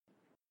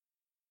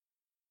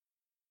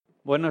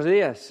Buenos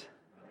días.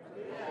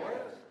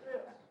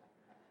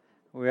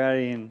 We are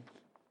in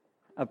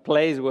a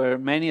place where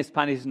many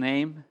Spanish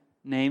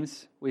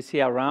names we see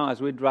around as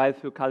we drive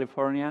through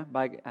California,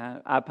 back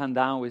up and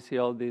down. We see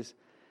all these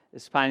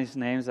Spanish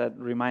names that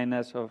remind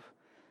us of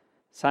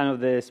some of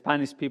the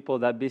Spanish people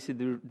that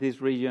visited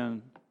this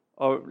region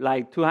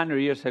like 200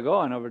 years ago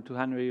and over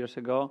 200 years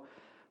ago.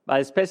 But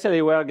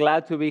especially we are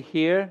glad to be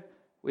here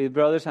with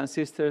brothers and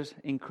sisters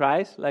in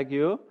Christ like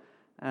you.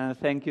 And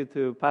thank you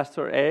to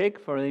Pastor Eric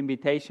for the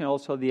invitation,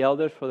 also the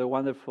elders for the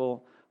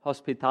wonderful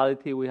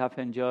hospitality we have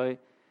enjoyed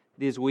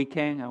this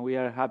weekend. And we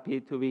are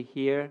happy to be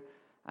here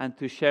and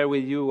to share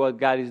with you what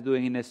God is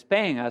doing in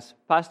Spain. As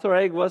Pastor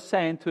Eric was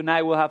saying,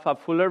 tonight we'll have a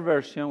fuller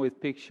version with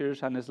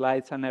pictures and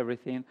slides and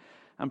everything.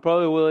 And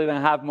probably we'll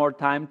even have more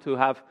time to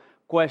have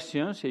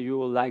questions if you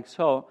would like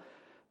so.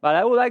 But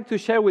I would like to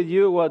share with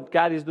you what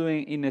God is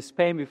doing in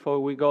Spain before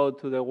we go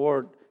to the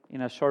Word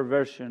in a short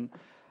version.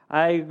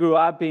 I grew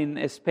up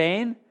in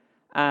Spain,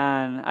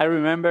 and I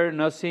remember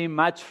not seeing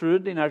much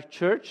fruit in our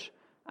church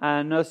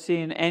and not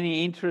seeing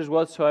any interest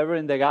whatsoever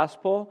in the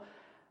gospel.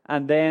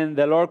 And then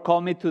the Lord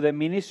called me to the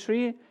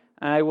ministry,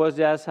 and I was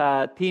just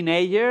a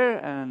teenager,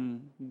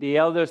 and the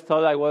elders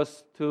thought I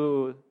was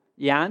too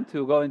young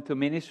to go into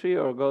ministry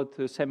or go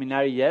to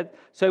seminary yet.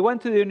 So I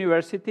went to the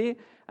university,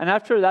 and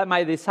after that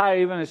my desire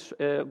even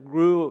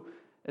grew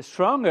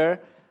stronger,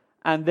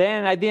 and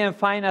then I didn't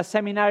find a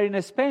seminary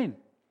in Spain.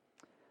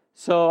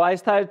 So I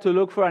started to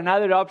look for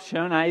another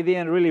option. I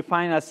didn't really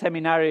find a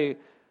seminary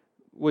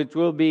which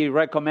will be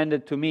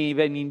recommended to me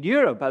even in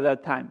Europe at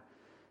that time.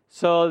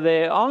 So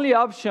the only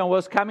option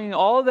was coming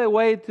all the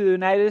way to the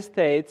United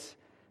States,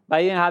 but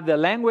I didn't have the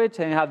language,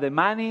 I didn't have the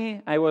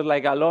money. It was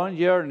like a long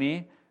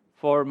journey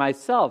for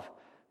myself.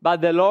 But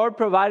the Lord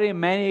provided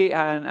many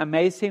and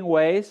amazing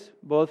ways,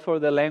 both for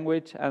the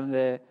language and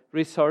the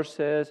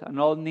resources and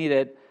all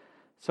needed.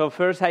 So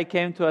first I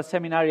came to a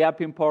seminary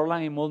up in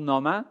Portland in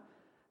Multnomah,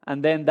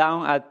 and then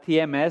down at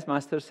TMS,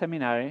 Master's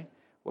Seminary,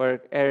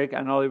 where Eric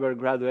and Oliver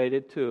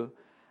graduated too.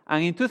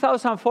 And in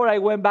 2004, I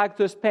went back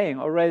to Spain,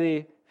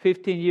 already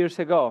 15 years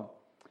ago.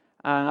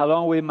 And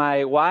along with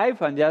my wife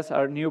and just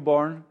our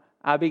newborn,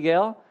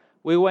 Abigail,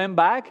 we went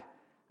back.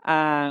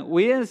 And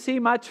we didn't see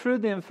much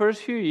fruit in the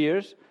first few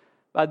years.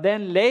 But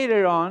then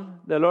later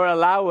on, the Lord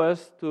allowed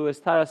us to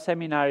start a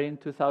seminary in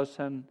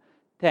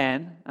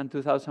 2010 and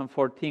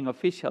 2014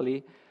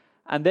 officially.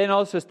 And then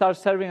also start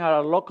serving at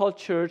our local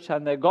church.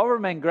 And the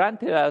government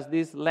granted us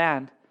this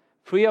land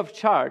free of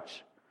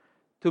charge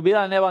to build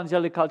an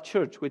evangelical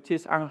church, which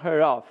is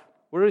unheard of.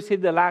 We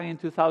received the land in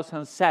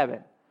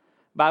 2007.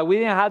 But we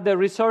didn't have the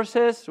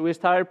resources. We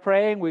started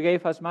praying. We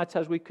gave as much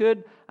as we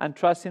could and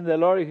trusting the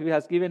Lord. If He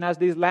has given us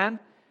this land,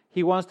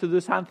 He wants to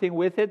do something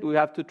with it. We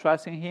have to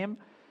trust in Him.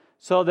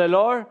 So the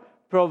Lord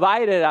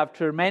provided,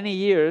 after many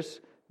years,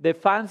 the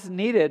funds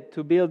needed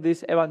to build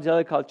this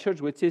evangelical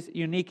church, which is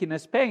unique in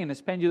Spain. In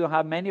Spain, you don't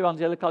have many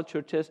evangelical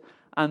churches,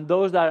 and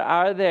those that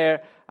are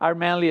there are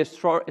mainly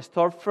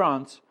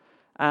storefronts.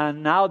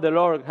 And now the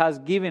Lord has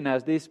given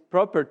us this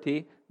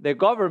property. The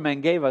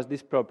government gave us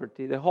this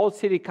property. The whole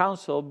city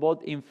council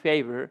voted in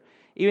favor.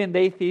 Even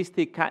the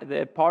atheistic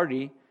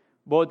party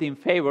voted in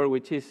favor,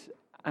 which is,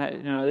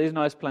 there is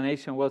no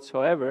explanation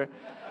whatsoever.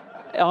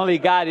 Only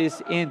God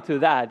is into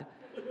that.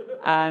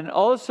 And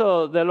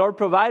also, the Lord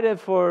provided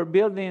for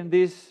building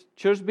this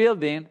church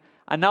building.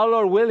 And now,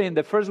 Lord willing,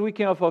 the first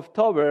weekend of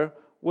October,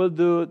 we'll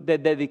do the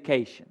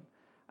dedication.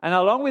 And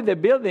along with the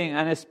building,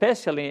 and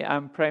especially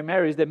and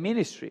primarily, is the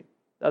ministry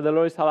that the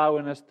Lord is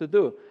allowing us to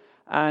do.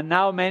 And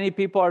now many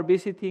people are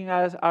visiting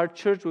us, our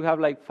church. We have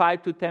like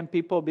 5 to 10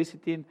 people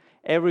visiting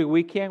every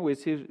weekend,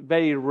 which is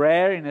very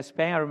rare in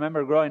Spain. I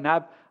remember growing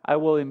up, I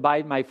will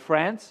invite my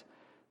friends,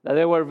 that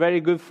they were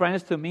very good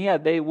friends to me,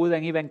 and they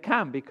wouldn't even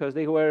come because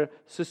they were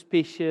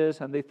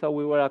suspicious and they thought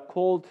we were a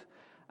cult,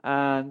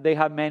 and they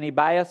had many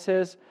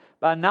biases.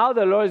 But now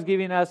the Lord is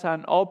giving us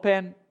an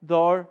open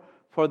door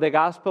for the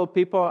gospel.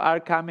 People are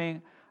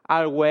coming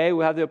our way.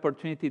 We have the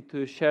opportunity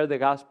to share the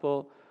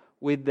gospel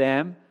with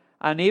them.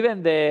 And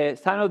even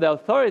some of the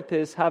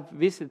authorities have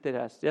visited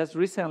us. Just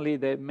recently,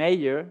 the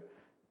mayor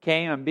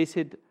came and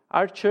visited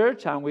our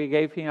church, and we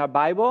gave him a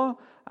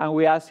Bible, and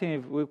we asked him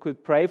if we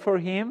could pray for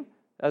him,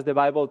 as the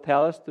Bible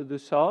tells us to do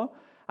so.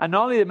 And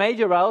not only the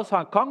mayor, but also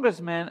a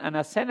congressman and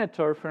a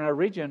senator from our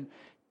region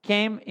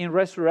came in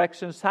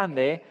Resurrection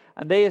Sunday,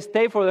 and they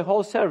stayed for the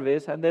whole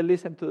service, and they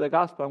listened to the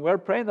gospel. And we're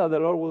praying that the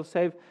Lord will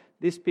save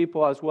these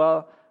people as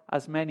well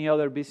as many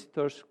other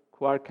visitors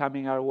who are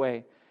coming our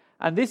way.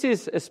 And this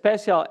is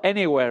special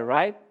anywhere,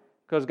 right?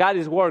 Because God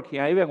is working.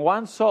 And even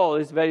one soul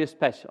is very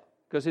special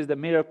because it's the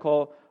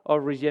miracle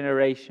of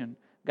regeneration.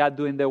 God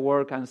doing the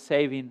work and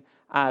saving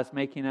us,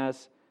 making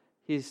us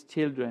His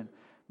children.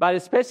 But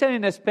especially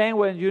in Spain,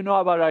 when you know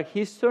about our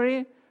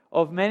history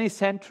of many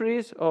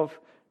centuries of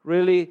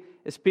really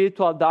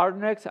spiritual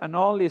darkness, and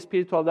not only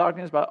spiritual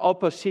darkness, but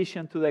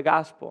opposition to the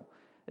gospel.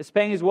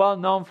 Spain is well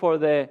known for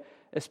the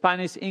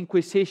Spanish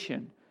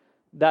Inquisition,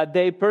 that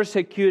they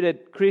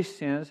persecuted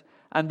Christians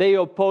and they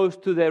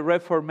opposed to the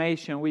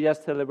Reformation. We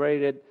just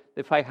celebrated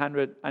the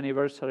 500th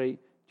anniversary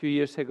 2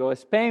 years ago.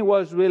 Spain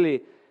was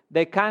really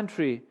the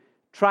country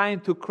trying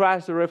to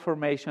crush the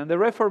Reformation. The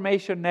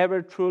Reformation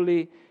never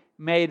truly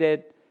made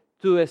it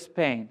to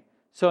Spain.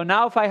 So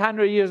now,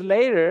 500 years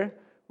later,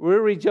 we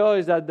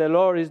rejoice that the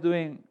Lord is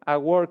doing a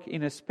work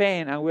in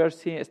Spain, and we are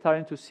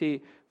starting to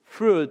see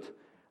fruit.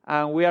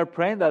 And we are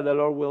praying that the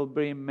Lord will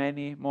bring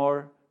many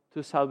more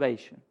to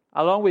salvation.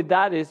 Along with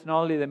that is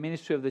not only the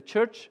ministry of the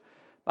church,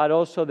 but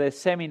also the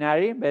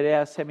seminary,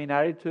 Berea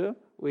Seminary too.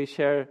 We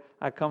share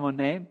a common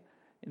name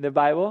in the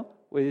Bible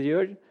with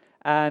you.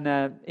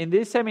 And in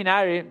this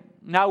seminary,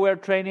 now we're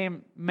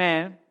training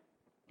men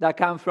that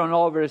come from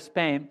all over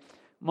Spain.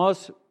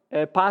 Most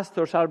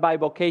pastors are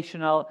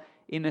bivocational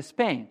in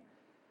Spain.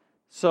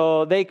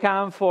 So they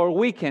come for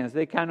weekends.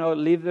 They cannot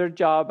leave their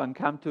job and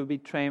come to be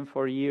trained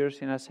for years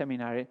in a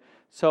seminary.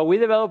 So we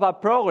develop a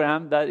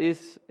program that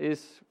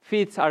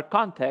fits our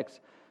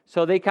context.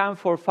 So they come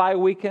for 5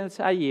 weekends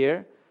a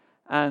year,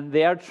 and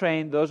they are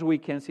trained those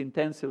weekends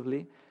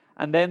intensively.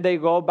 And then they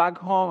go back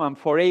home, and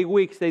for 8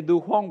 weeks they do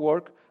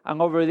homework. And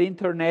over the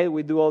internet,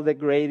 we do all the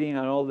grading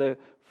and all the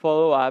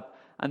follow-up.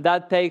 And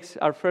that takes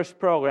our first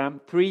program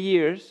 3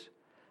 years.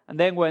 And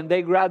then when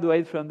they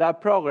graduate from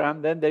that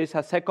program, then there is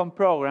a second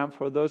program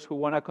for those who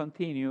want to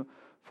continue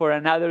for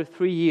another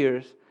 3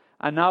 years.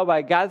 And now,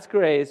 by God's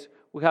grace,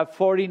 we have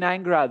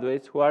 49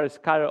 graduates who are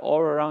scattered all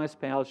around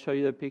Spain. I'll show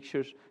you the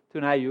pictures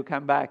tonight. You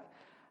come back.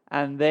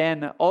 And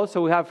then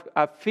also we have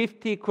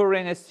 50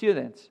 current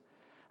students.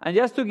 And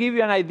just to give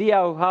you an idea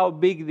of how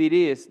big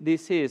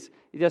this is,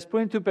 just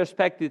put into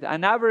perspective,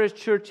 an average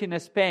church in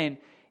Spain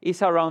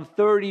is around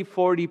 30,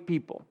 40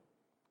 people.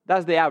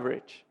 That's the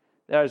average.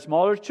 There are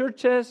smaller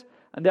churches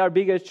and there are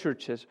bigger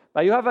churches.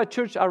 But you have a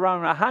church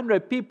around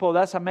 100 people,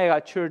 that's a mega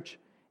church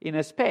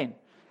in Spain.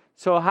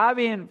 So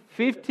having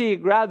 50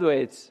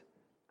 graduates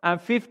and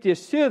 50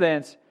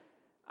 students,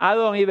 I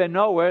don't even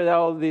know where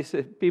all these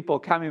people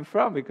coming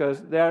from,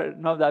 because there are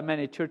not that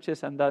many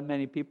churches and that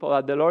many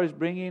people. The Lord is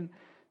bringing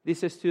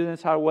these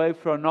students our way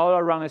from all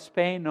around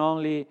Spain, not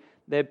only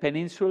the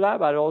peninsula,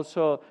 but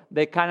also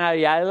the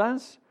Canary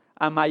Islands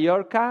and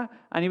Mallorca,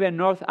 and even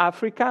North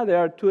Africa. There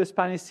are 2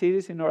 Spanish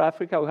cities in North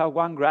Africa. We have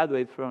one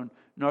graduate from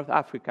North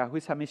Africa who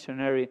is a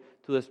missionary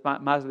to the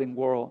Muslim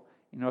world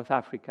in North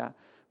Africa.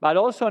 But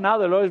also now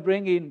the Lord is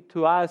bringing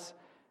to us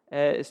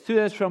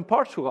students from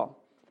Portugal.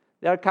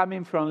 They are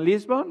coming from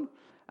Lisbon,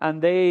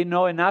 and they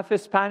know enough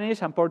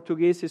Spanish, and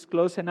Portuguese is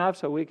close enough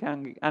so we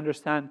can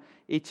understand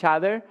each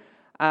other.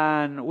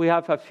 And we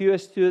have a few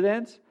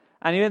students,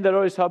 and even the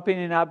Lord is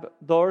opening up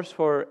doors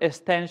for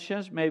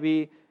extensions,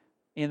 maybe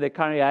in the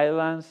Canary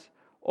Islands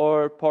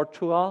or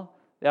Portugal.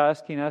 They are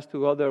asking us to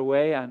go their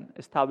way and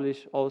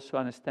establish also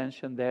an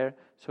extension there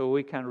so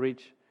we can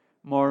reach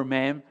more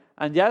men.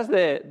 And just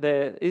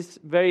it's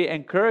very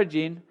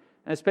encouraging,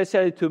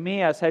 especially to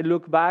me as I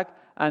look back.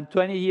 And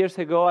 20 years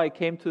ago, I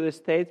came to the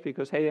States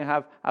because I didn't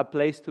have a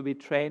place to be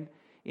trained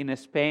in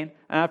Spain.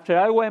 And after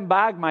I went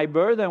back, my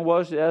burden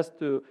was just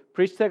to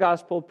preach the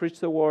gospel, preach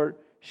the word,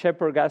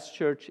 shepherd God's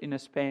church in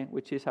Spain,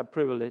 which is a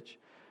privilege.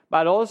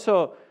 But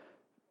also,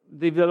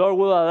 if the Lord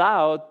will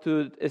allow,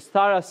 to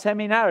start a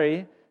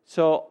seminary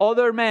so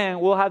other men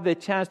will have the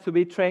chance to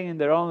be trained in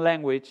their own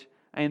language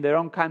and in their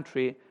own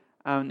country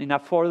in an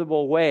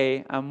affordable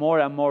way, and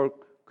more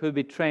could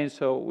be trained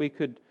so we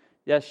could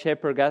just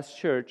shepherd God's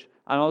church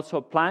and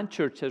also plant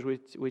churches,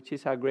 which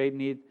is a great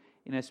need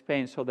in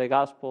Spain, so the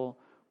gospel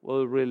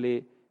will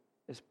really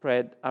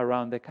spread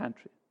around the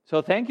country.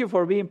 So thank you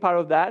for being part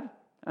of that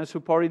and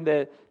supporting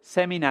the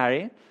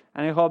seminary.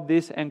 And I hope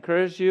this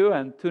encourages you.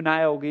 And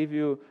tonight I'll give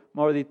you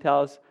more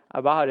details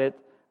about it,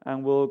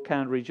 and we'll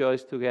kind of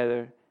rejoice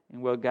together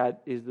in what God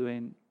is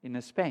doing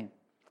in Spain.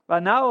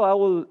 But now I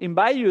will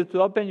invite you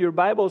to open your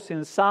Bibles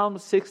in Psalm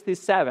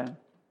 67.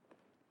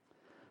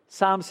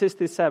 Psalm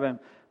 67.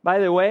 By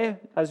the way,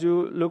 as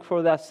you look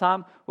for that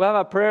psalm, we have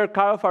a prayer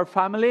card of our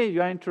family. If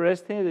you are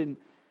interested in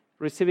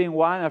receiving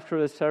one after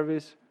the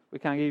service, we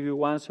can give you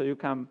one so you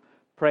can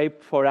pray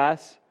for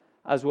us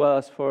as well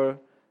as for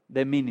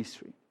the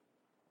ministry.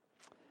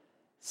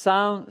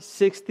 Psalm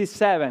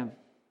 67.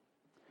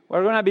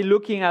 We're going to be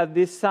looking at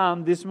this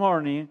psalm this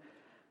morning,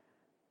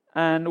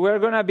 and we're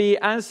going to be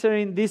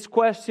answering this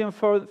question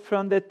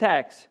from the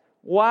text.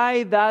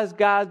 Why does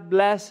God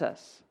bless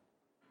us?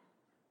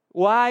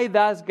 Why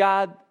does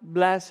God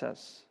bless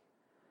us?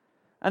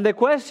 And the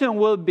question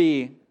will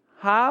be,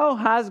 how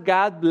has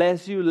God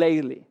blessed you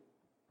lately?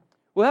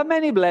 We have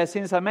many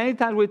blessings, and many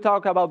times we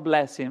talk about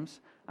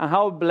blessings and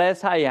how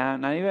blessed I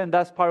am, and even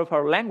that's part of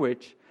our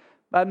language.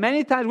 But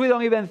many times we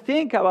don't even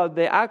think about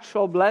the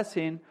actual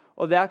blessing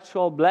or the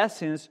actual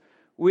blessings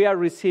we are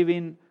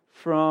receiving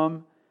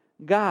from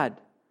God.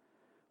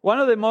 One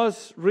of the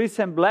most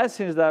recent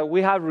blessings that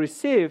we have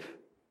received,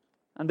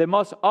 and the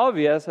most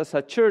obvious as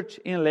a church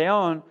in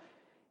Leon,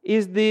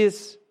 is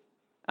this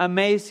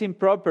amazing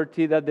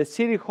property that the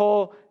City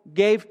Hall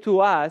gave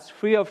to us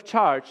free of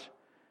charge.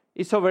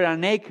 It's over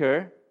an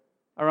acre,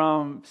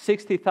 around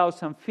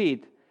 60,000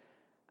 feet,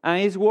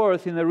 and it's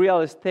worth in the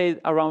real estate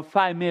around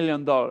 $5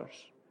 million.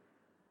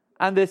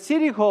 And the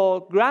city hall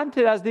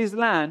granted us this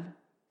land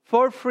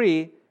for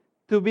free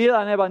to build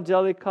an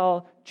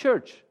evangelical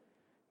church.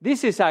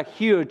 This is a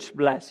huge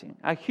blessing,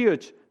 a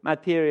huge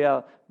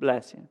material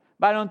blessing.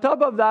 But on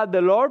top of that,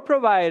 the Lord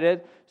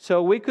provided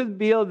so we could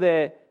build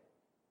the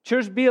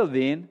church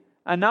building,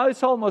 and now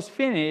it's almost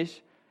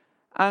finished.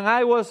 And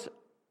I was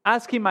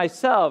asking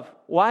myself,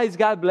 why is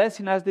God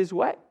blessing us this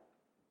way?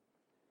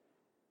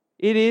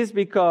 It is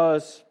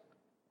because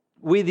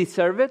we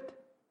deserve it.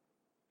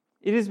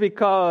 It is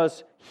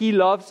because He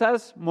loves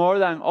us more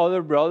than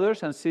other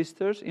brothers and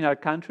sisters in our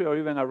country or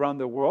even around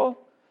the world.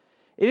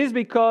 It is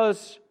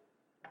because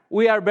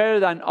we are better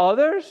than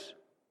others.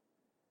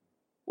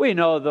 We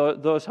know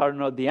those are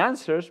not the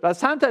answers, but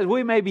sometimes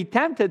we may be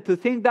tempted to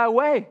think that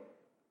way.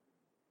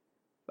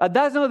 But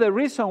that's not the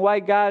reason why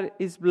God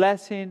is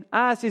blessing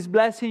us, is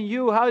blessing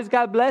you. How is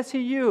God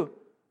blessing you?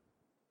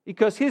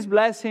 Because He's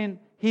blessing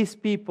His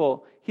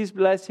people. He's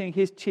blessing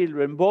His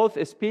children, both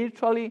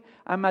spiritually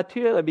and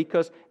materially,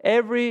 because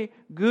every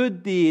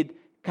good deed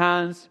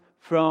comes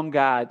from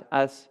God,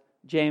 as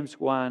James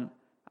 1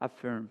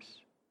 affirms.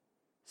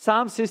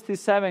 Psalm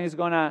 67 is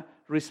going to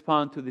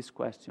respond to this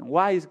question.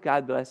 Why is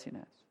God blessing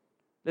us?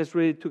 Let's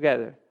read it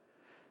together.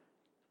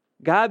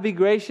 God be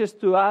gracious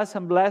to us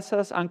and bless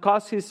us and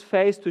cause His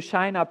face to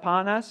shine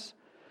upon us,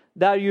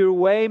 that your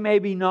way may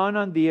be known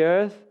on the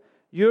earth,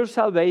 your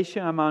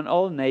salvation among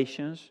all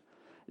nations.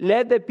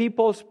 Let the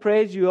peoples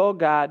praise you, O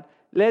God.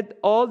 Let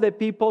all the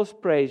peoples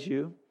praise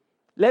you.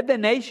 Let the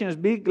nations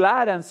be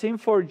glad and sing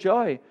for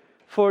joy,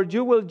 for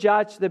you will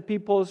judge the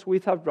peoples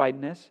with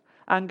uprightness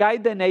and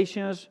guide the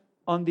nations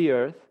on the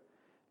earth.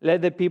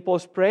 Let the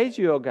peoples praise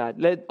you, O God.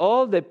 Let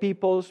all the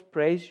peoples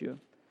praise you.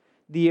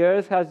 The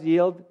earth has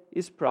yielded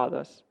its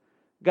products.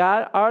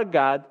 God, our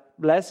God,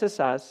 blesses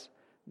us.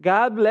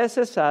 God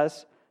blesses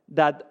us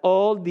that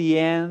all the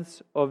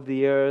ends of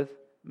the earth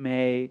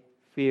may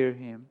fear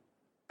Him.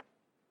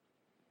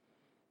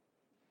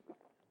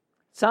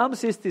 Psalm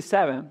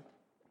 67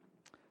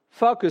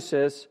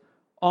 focuses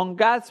on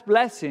God's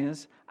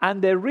blessings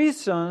and the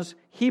reasons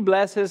He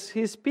blesses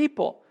His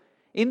people.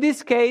 In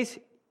this case,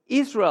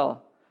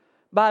 Israel.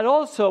 But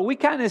also, we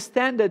can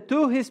extend it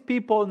to His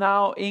people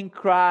now in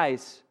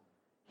Christ,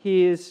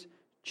 His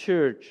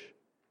church.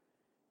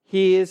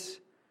 He is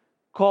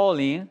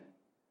calling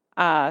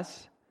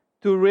us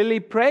to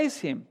really praise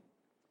Him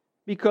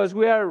because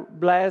we are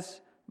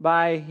blessed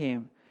by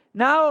Him.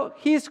 Now,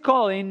 He's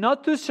calling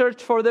not to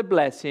search for the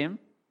blessing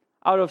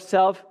out of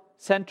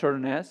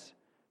self-centeredness,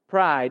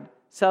 pride,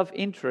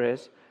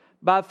 self-interest,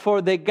 but for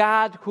the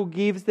God who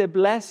gives the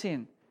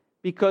blessing,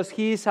 because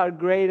He is our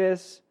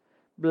greatest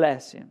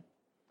blessing.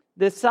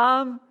 The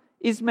psalm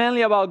is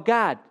mainly about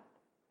God,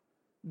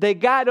 the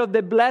God of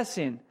the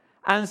blessing,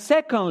 and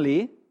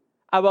secondly,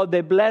 about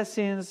the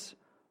blessings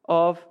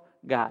of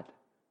God.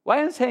 Why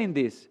am I saying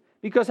this?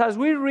 Because as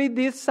we read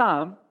this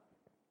psalm,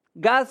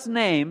 God's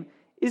name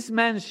is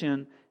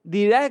mentioned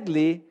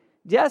directly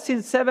just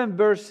in 7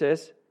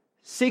 verses,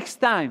 6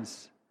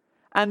 times.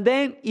 And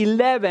then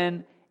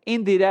 11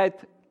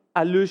 indirect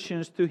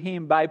allusions to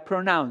Him by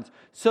pronouns.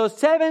 So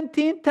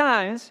 17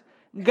 times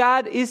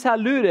God is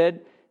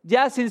alluded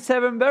just in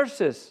 7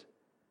 verses.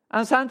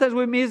 And sometimes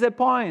we miss the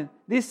point.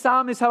 This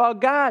psalm is about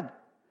God,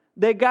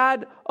 the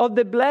God of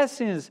the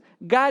blessings.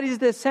 God is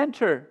the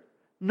center,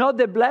 not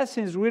the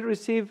blessings we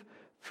receive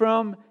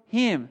from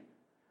Him.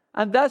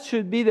 And that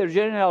should be the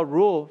general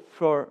rule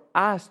for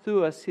us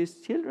too as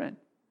His children.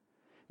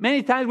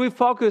 Many times we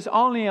focus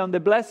only on the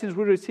blessings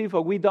we receive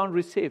or we don't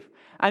receive.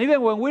 And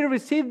even when we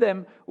receive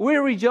them, we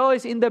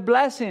rejoice in the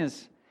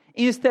blessings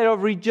instead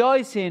of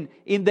rejoicing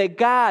in the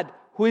God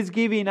who is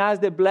giving us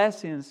the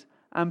blessings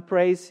and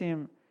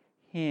praising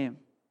Him.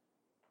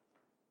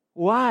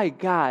 Why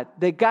God,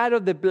 the God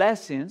of the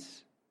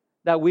blessings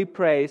that we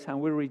praise and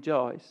we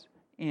rejoice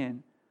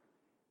in,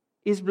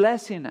 is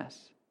blessing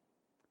us?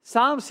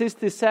 Psalm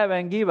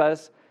 67 gives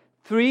us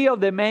 3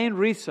 of the main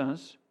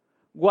reasons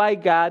why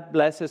God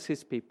blesses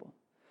His people.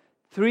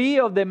 3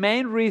 of the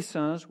main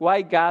reasons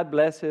why God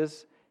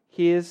blesses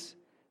His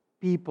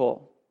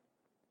people.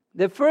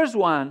 The first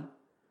one,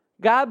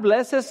 God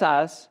blesses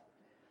us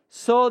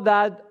so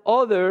that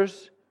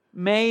others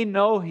may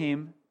know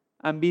Him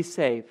and be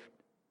saved.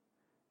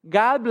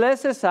 God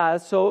blesses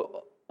us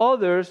so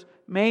others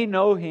may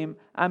know Him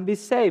and be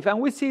saved.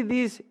 And we see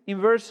this in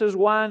verses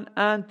 1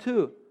 and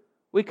 2.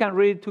 We can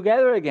read it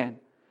together again.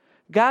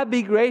 God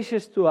be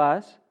gracious to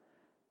us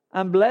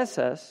and bless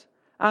us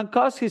and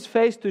cause His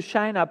face to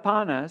shine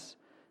upon us,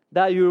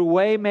 that your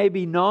way may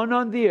be known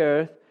on the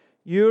earth,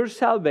 your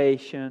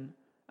salvation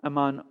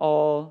among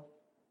all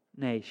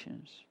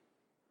nations.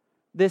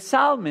 The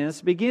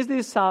psalmist begins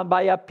this psalm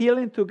by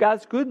appealing to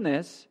God's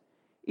goodness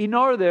in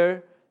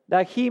order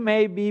that He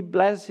may be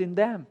blessing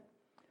them.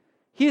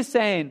 He's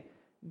saying,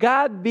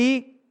 God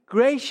be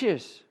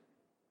gracious.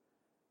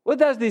 What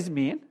does this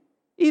mean?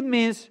 It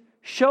means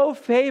show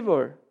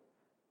favor,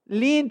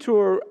 lean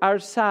to our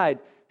side,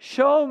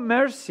 show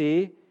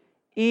mercy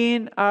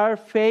in our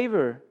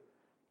favor.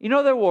 In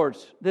other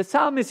words, the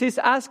psalmist is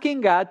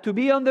asking God to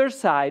be on their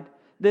side,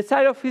 the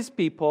side of his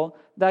people,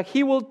 that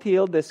he will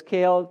tilt the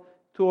scale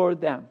toward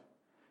them.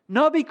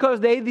 Not because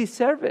they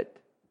deserve it,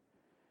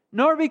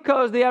 nor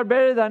because they are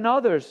better than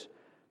others,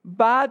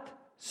 but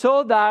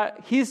so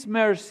that his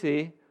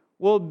mercy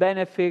will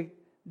benefit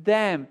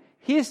them.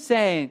 He's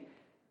saying,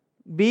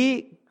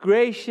 be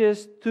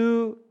gracious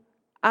to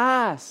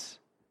us.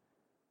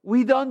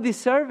 We don't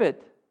deserve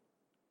it.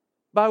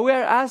 But we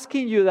are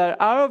asking you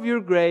that out of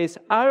your grace,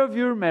 out of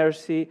your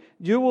mercy,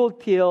 you will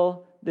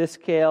tilt the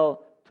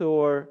scale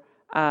toward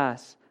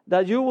us.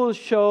 That you will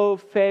show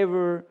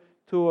favor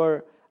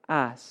toward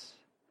us.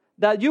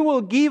 That you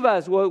will give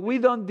us what we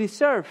don't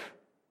deserve.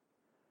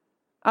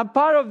 And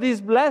part of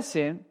this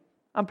blessing,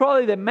 and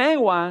probably the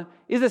main one,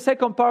 is the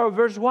second part of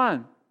verse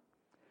 1.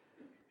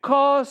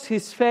 Cause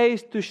his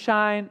face to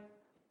shine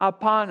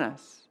upon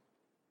us.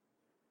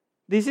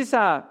 This is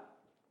a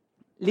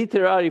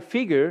literary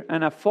figure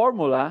and a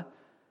formula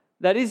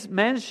that is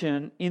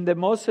mentioned in the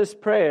Moses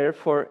prayer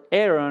for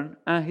Aaron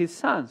and his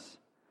sons.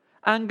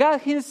 And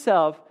God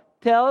himself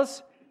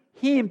tells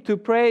him to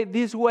pray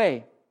this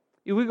way.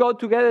 If we go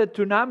together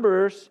to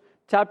Numbers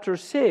chapter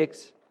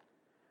 6,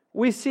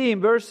 we see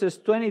in verses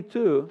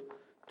 22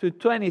 to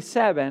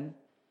 27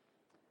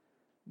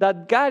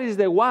 that God is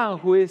the one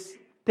who is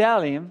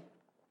telling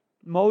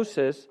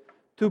Moses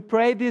to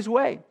pray this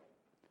way.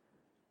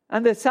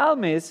 And the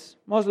psalmist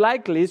most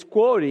likely is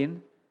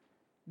quoting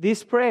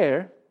this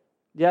prayer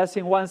just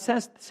in one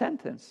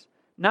sentence.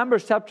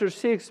 Numbers chapter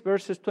 6,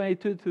 verses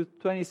 22 to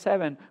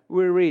 27,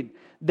 we read,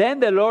 Then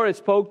the Lord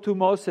spoke to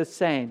Moses,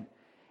 saying,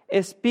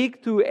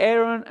 Speak to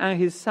Aaron and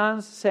his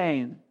sons,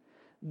 saying,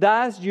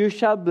 Thus you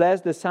shall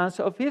bless the sons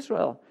of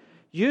Israel.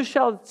 You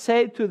shall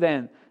say to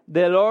them,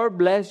 The Lord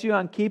bless you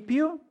and keep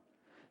you.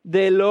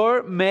 The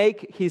Lord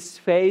make his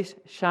face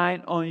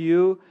shine on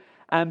you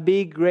and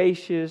be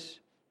gracious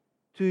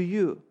to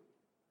you.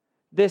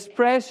 The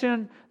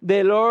expression,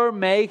 the Lord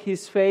make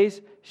his face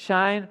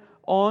shine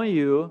on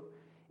you,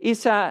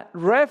 is a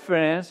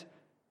reference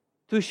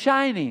to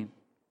shining,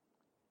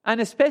 and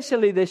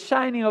especially the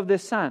shining of the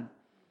sun.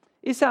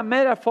 It's a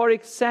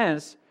metaphoric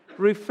sense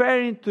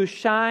referring to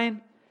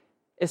shine,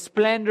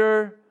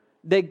 splendor,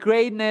 the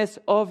greatness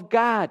of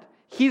God.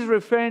 He's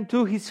referring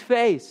to his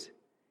face.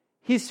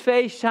 His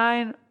face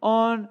shine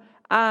on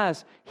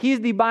us. His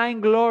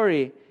divine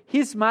glory,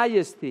 his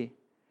majesty.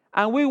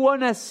 And we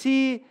want to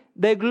see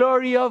the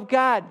glory of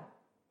God.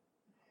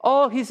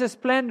 All his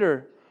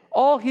splendor,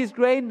 all his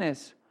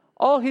greatness,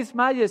 all his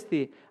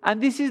majesty.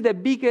 And this is the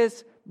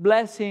biggest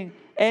blessing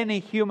any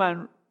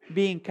human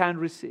being can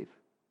receive.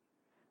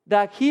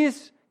 That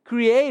his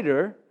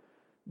creator,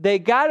 the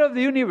God of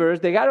the universe,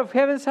 the God of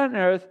heavens and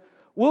earth,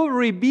 will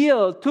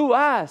reveal to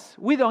us.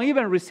 We don't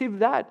even receive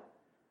that.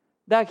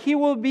 That he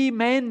will be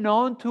made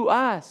known to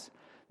us.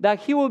 That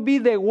he will be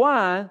the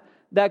one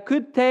that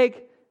could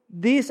take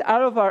this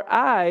out of our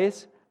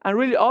eyes and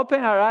really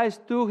open our eyes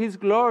to his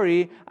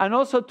glory and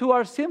also to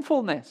our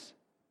sinfulness.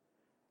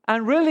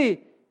 And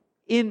really,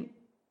 in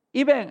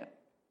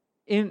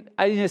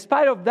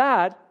spite of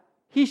that,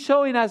 he's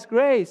showing us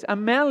grace,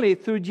 and mainly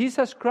through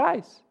Jesus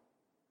Christ.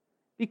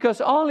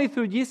 Because only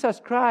through Jesus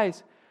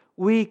Christ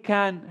we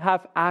can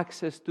have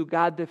access to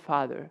God the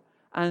Father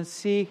and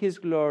see his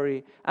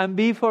glory and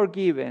be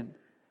forgiven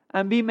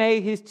and be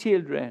made his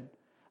children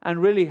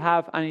and really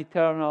have an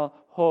eternal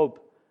hope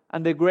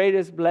and the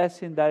greatest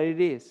blessing that it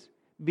is,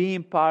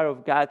 being part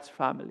of God's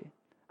family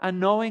and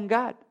knowing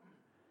God.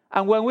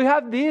 And when we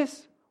have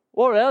this,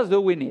 what else do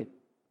we need?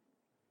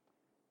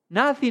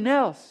 Nothing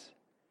else.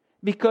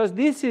 Because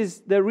this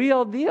is the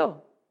real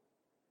deal.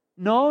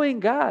 Knowing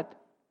God.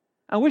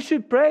 And we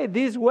should pray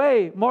this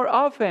way more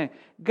often.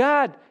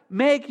 God,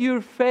 make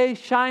your face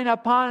shine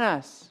upon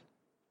us.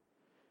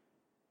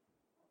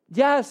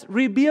 Just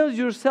reveal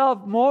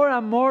yourself more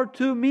and more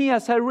to me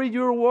as I read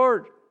your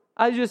word.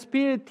 As your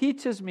Spirit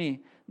teaches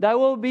me, that I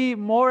will be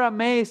more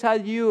amazed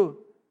at you.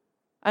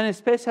 And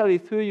especially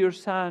through your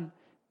Son,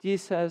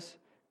 Jesus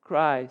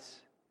Christ.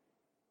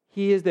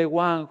 He is the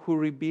one who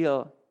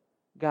revealed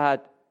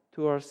God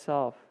to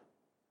ourselves.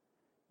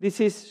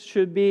 This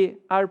should be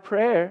our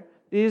prayer.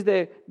 This is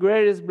the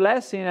greatest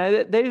blessing.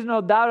 There is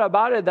no doubt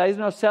about it. There is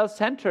no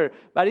self-centered,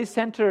 but it's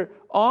centered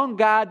on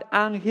God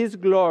and his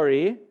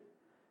glory.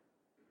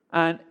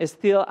 And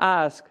still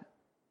ask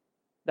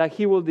that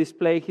he will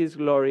display his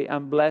glory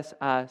and bless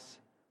us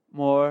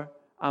more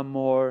and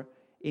more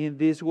in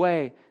this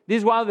way. This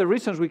is one of the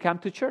reasons we come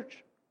to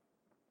church.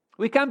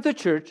 We come to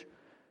church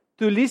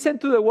to listen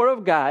to the Word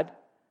of God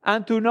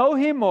and to know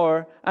him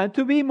more and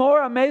to be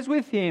more amazed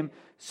with him.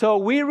 So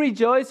we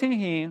rejoice in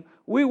him.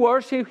 We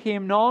worship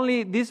him not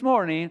only this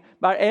morning,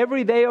 but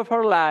every day of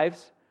our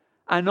lives.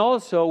 And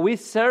also we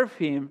serve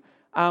him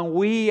and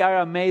we are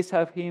amazed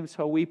at him.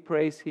 So we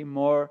praise him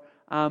more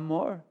and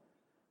more.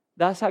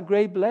 That's a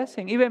great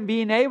blessing. Even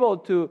being able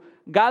to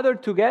gather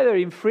together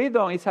in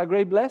freedom is a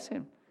great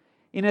blessing.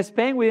 In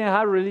Spain, we didn't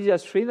have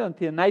religious freedom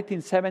until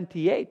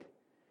 1978.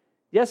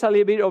 Just a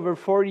little bit over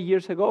 40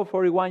 years ago,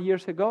 41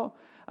 years ago.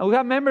 And we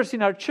have members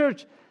in our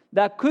church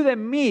that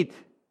couldn't meet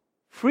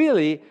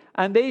freely,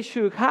 and they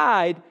should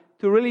hide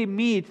to really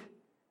meet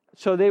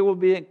so they will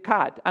be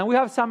cut. And we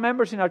have some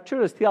members in our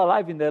church still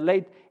alive in the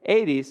late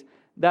 80s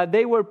that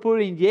they were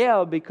put in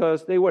jail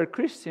because they were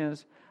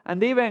Christians,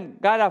 and they even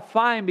got a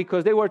fine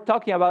because they were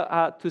talking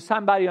about to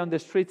somebody on the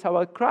streets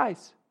about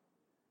Christ.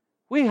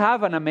 We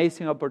have an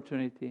amazing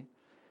opportunity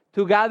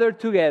to gather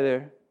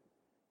together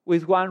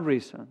with one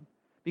reason,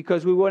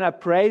 because we want to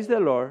praise the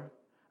Lord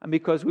and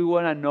because we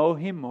want to know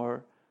Him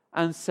more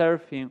and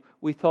serve Him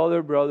with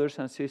other brothers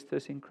and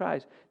sisters in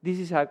Christ. This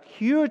is a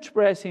huge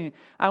blessing,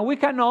 and we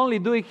can not only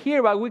do it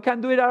here, but we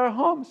can do it at our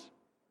homes.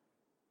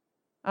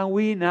 And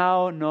we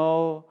now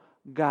know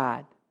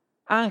God,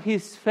 and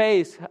His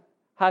face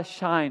has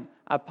shined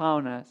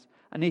upon us,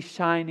 and is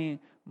shining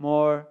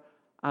more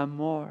and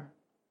more.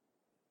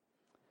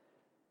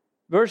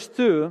 Verse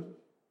 2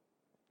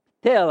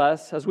 tells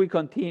us, as we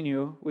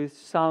continue with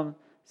Psalm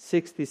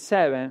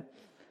 67,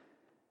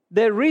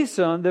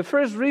 the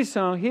first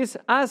reason He's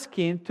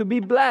asking to be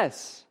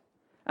blessed,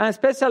 and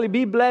especially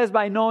be blessed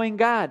by knowing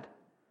God,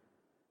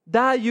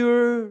 that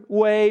your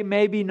way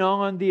may be known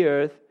on the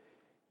earth,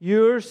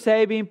 your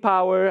saving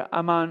power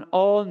among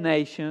all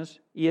nations,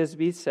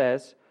 ESV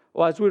says,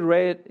 or as we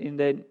read in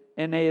the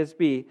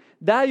NASB,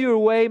 that your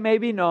way may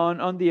be known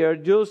on the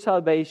earth, your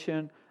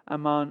salvation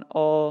among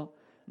all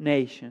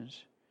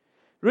nations.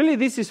 Really,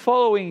 this is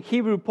following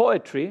Hebrew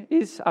poetry.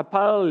 It's a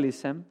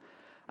parallelism.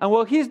 And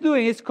what he's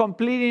doing is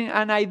completing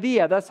an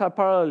idea. That's a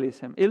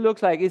parallelism. It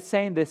looks like it's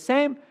saying the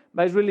same,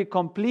 but it's really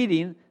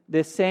completing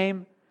the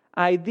same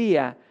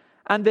idea.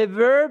 And the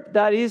verb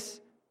that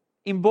is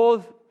in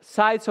both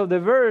sides of the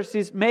verse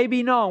is may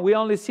be known. We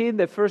only see in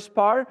the first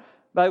part,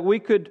 but we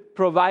could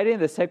provide it in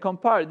the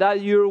second part.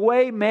 That your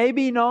way may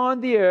be known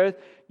on the earth,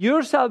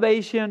 your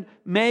salvation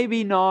may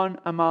be known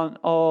among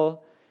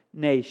all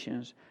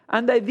nations.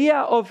 And the idea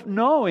of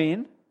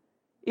knowing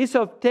is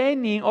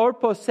obtaining or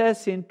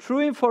possessing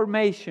true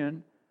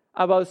information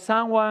about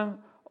someone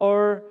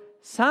or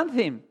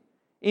something.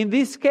 In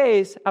this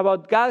case,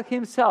 about God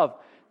Himself.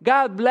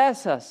 God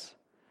bless us.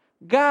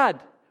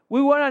 God,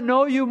 we want to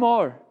know You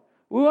more.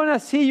 We want to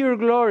see Your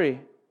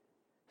glory,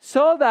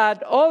 so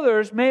that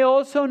others may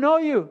also know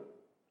You.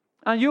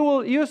 And You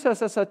will use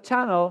us as a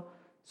channel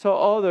so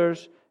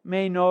others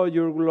may know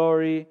Your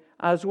glory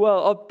as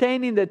well.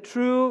 Obtaining the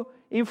true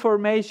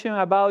information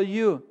about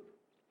You.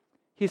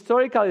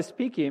 Historically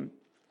speaking,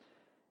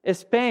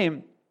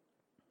 Spain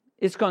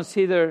is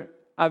considered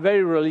a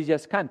very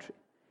religious country.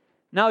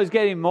 Now it's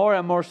getting more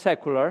and more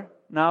secular.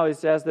 Now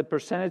it's just the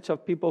percentage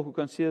of people who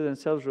consider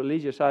themselves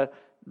religious are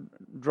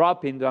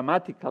dropping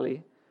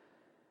dramatically.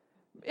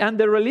 And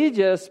the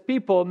religious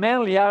people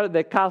mainly are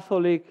the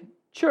Catholic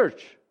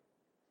Church.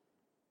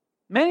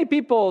 Many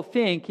people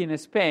think in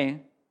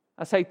Spain,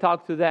 as I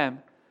talk to them,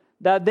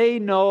 that they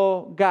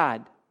know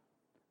God.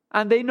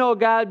 And they know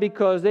God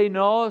because they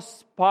know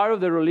part of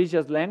the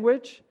religious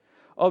language,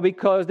 or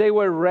because they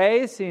were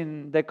raised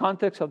in the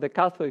context of the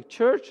Catholic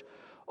Church,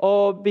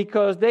 or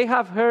because they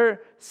have heard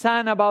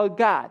sung about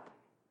God.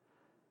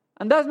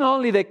 And that's not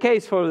only the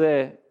case for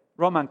the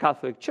Roman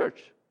Catholic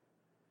Church.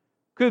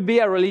 Could be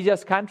a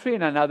religious country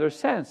in another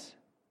sense,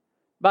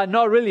 but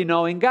not really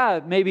knowing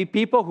God. Maybe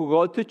people who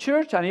go to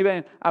church and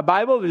even a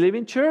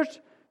Bible-believing church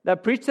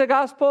that preach the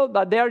gospel,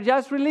 but they are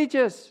just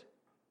religious.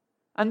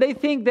 And they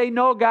think they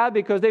know God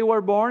because they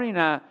were born in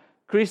a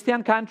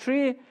Christian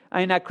country,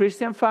 in a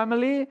Christian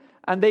family,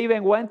 and they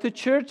even went to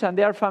church and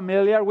they are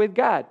familiar with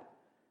God.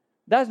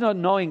 That's not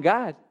knowing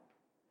God.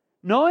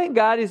 Knowing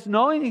God is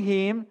knowing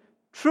Him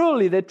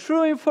truly, the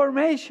true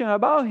information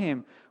about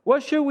Him.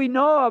 What should we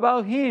know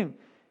about Him?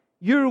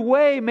 Your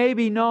way may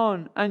be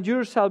known and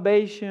your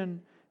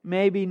salvation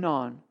may be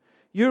known.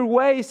 Your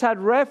way is a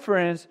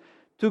reference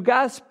to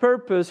God's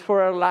purpose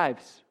for our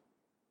lives.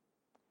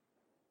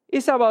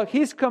 It's about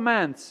His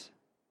commands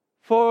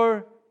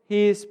for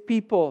His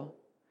people.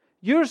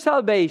 Your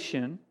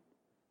salvation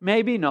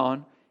may be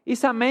known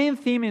is a main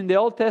theme in the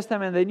Old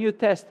Testament and the New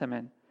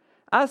Testament.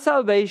 A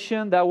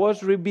salvation that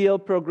was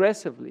revealed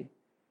progressively.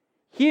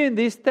 Here in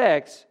this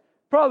text,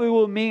 probably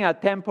will mean a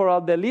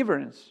temporal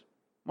deliverance,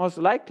 most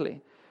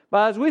likely.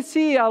 But as we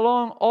see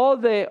along all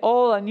the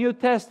Old and New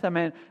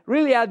Testament,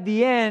 really at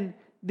the end,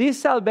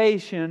 this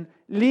salvation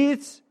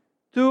leads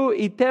to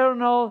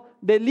eternal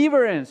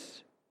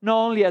deliverance, not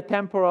only a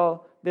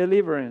temporal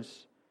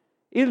deliverance.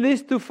 It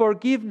leads to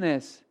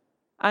forgiveness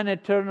and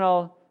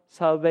eternal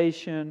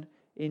salvation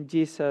in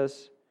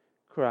Jesus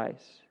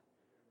Christ.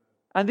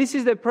 And this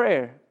is the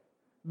prayer.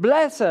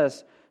 Bless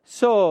us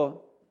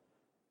so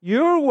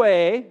your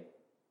way,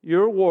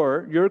 your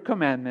word, your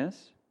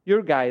commandments,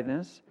 your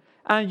guidance,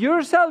 and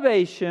your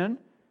salvation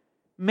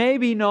may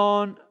be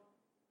known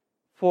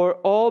for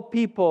all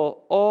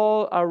people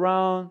all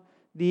around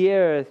the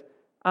earth,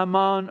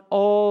 among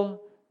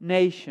all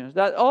nations.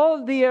 That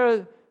all the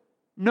earth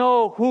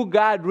know who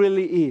God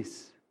really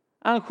is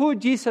and who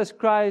Jesus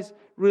Christ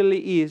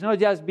really is, not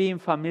just being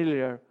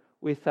familiar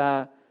with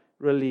a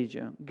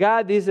religion.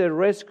 God is the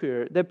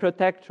rescuer, the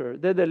protector,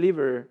 the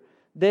deliverer,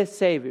 the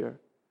Savior.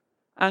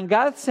 And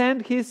God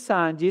sent His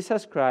Son,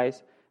 Jesus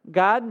Christ,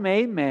 God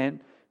made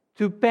man,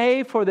 to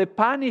pay for the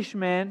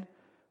punishment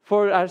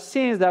for our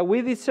sins that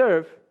we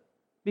deserve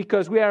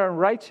because we are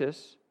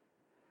unrighteous.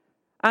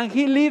 And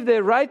He lived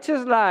the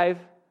righteous life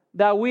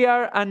that we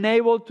are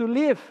unable to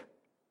live.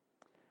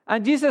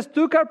 And Jesus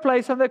took our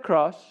place on the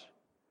cross,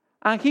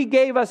 and He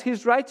gave us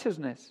His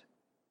righteousness.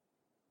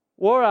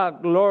 What a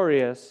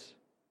glorious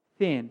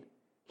thing.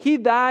 He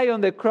died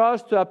on the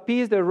cross to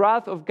appease the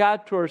wrath of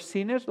God to our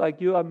sinners like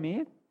you and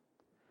me,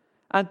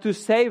 and to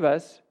save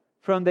us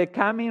from the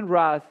coming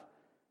wrath,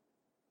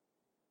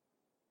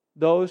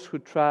 those who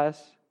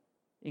trust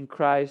in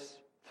Christ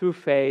through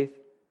faith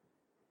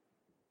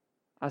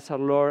as our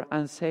Lord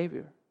and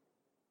Savior.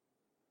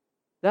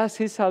 That's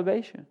His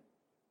salvation.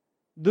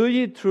 Do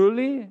you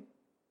truly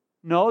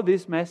know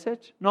this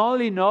message? Not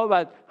only know,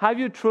 but have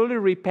you truly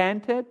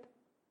repented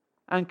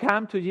and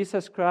come to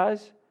Jesus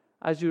Christ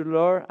as your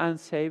Lord and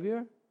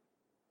Savior?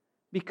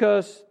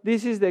 Because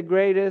this is the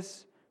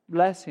greatest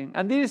blessing.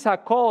 And this is a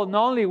call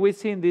not only we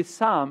see in this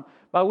psalm,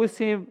 but we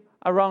see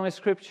around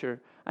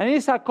Scripture. And it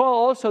is a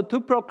call also to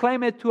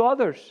proclaim it to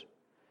others.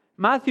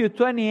 Matthew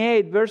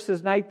 28,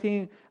 verses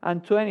 19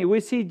 and 20, we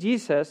see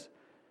Jesus,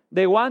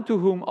 the one to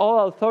whom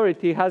all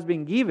authority has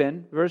been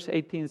given, verse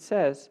 18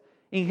 says,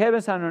 in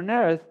heavens and on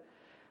earth.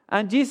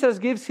 And Jesus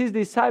gives His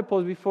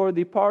disciples before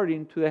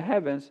departing to the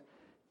heavens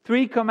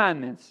 3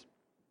 commandments.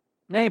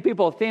 Many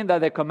people think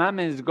that the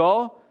commandment is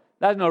go.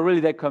 That's not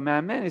really the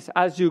commandment. It's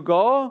as you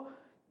go.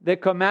 The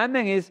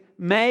commandment is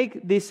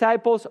make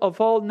disciples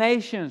of all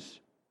nations,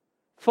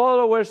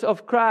 followers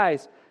of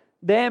Christ,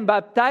 then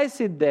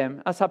baptizing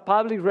them as a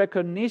public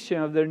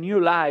recognition of their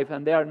new life,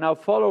 and they are now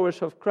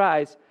followers of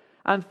Christ.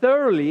 And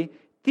thirdly,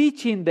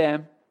 teaching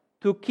them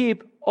to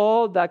keep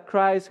all that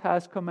Christ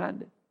has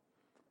commanded.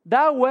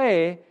 That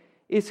way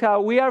is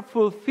how we are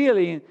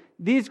fulfilling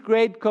this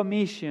great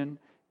commission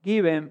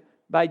given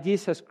by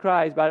Jesus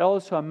Christ, but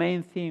also a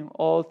main theme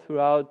all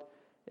throughout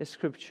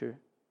Scripture.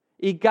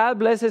 If God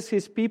blesses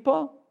His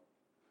people,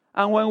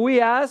 and when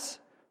we ask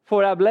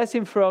for a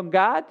blessing from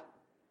God,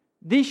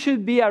 this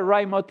should be a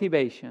right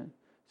motivation,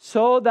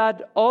 so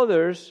that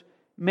others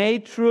may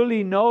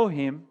truly know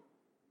Him,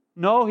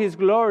 know His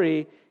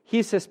glory,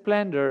 His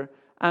splendor,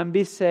 and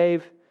be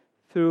saved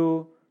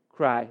through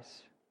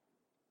Christ.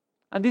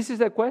 And this is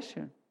the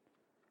question.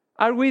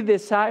 Are we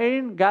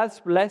desiring God's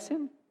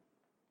blessing?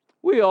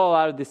 We all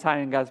are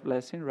desiring God's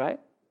blessing, right?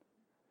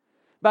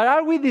 But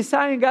are we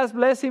desiring God's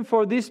blessing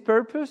for this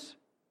purpose?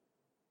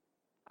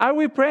 Are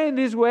we praying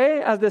this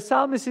way as the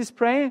psalmist is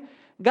praying?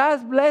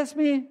 God bless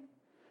me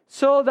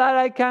so that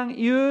I can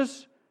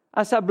use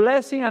as a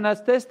blessing and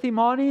as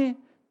testimony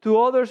to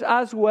others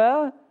as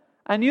well,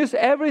 and use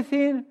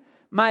everything,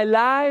 my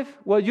life,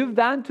 what you've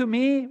done to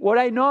me, what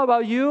I know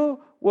about you,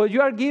 what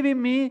you are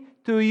giving me,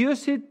 to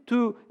use it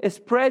to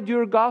spread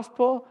your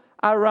gospel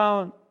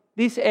around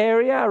this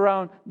area,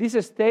 around this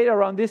state,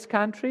 around this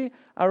country,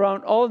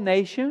 around all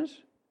nations.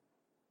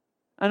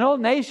 And all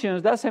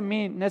nations doesn't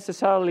mean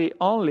necessarily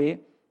only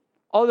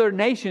other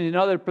nations in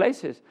other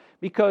places.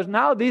 Because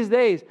now these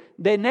days,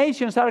 the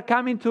nations are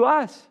coming to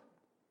us.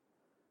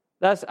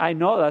 I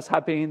know that's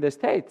happening in the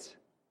States.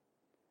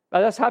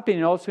 But that's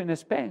happening also in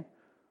Spain.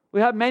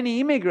 We have many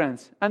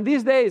immigrants. And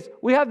these days,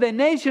 we have the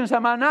nations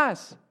among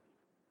us.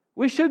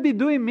 We should be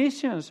doing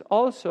missions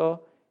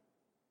also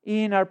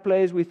in our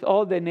place with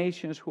all the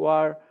nations who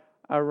are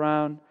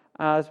around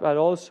us, but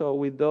also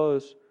with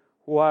those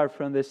who are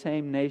from the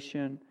same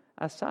nation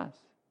as us.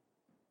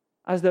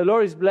 As the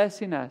Lord is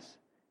blessing us,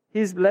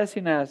 He's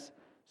blessing us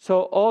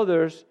so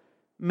others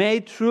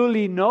may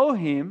truly know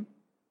Him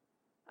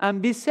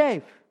and be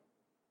saved.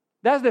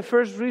 That's the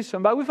first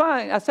reason. But we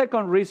find a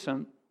second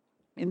reason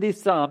in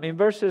this psalm, in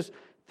verses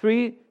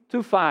 3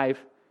 to 5.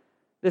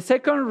 The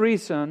second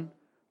reason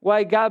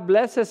why God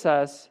blesses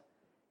us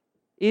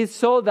is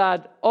so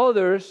that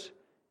others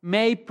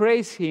may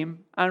praise Him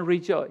and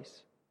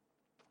rejoice.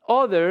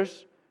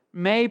 Others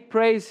may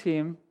praise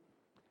Him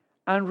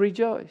and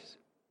rejoice.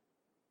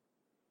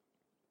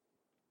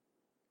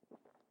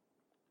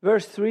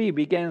 Verse 3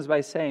 begins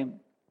by saying,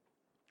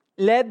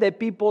 let the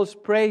peoples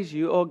praise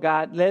you, O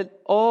God. Let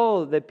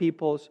all the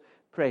peoples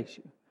praise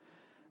you.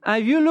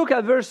 And if you look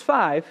at verse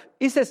 5,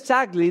 it's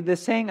exactly the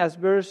same as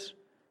verse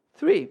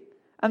 3.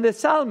 And the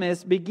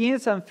psalmist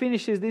begins and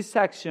finishes this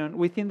section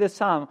within the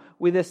psalm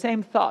with the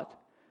same thought.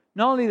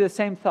 Not only the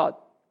same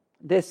thought,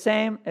 the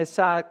same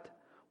exact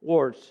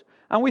words.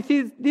 And with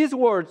these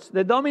words,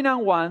 the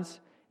dominant ones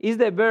is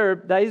the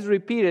verb that is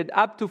repeated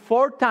up to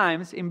 4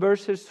 times in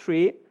verses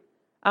 3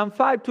 and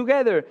 5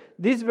 together.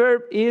 This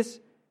verb is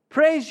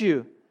praise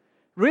you.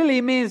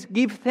 Really means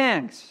give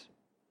thanks.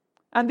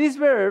 And this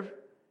verb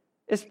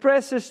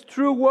expresses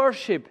true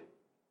worship.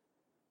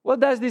 What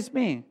does this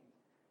mean?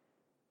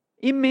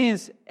 It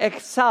means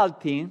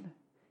exalting,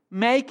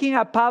 making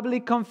a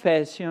public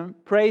confession,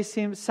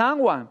 praising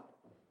someone,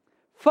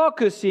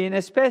 focusing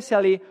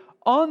especially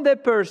on the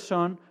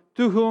person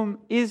to whom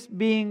is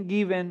being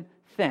given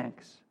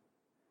thanks.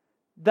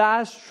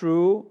 That's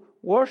true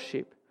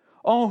worship.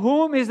 On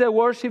whom is the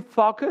worship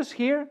focus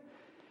here?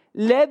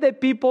 Let the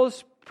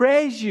peoples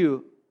praise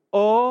you,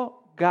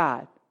 O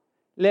God.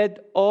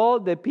 Let all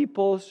the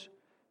peoples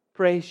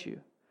praise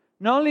you.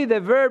 Not only the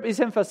verb is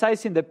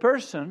emphasizing the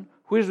person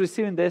who is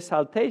receiving the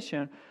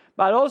exaltation,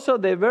 but also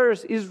the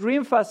verse is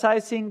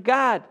re-emphasizing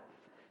God.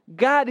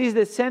 God is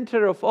the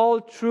center of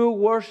all true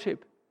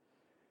worship,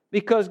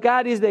 because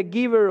God is the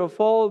giver of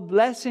all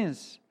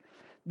blessings,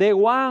 the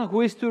one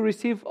who is to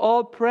receive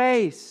all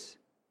praise,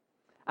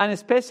 and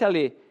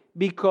especially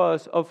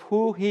because of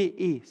who He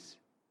is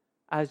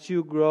as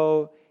you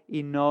grow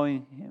in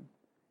knowing Him.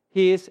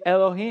 He is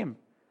Elohim.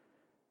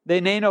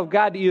 The name of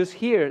God used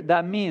here,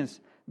 that means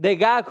the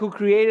God who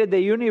created the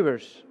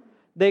universe,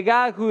 the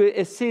God who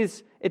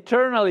exists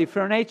eternally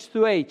from age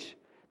to age,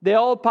 the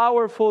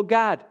all-powerful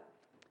God,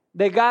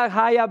 the God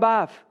high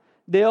above,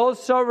 the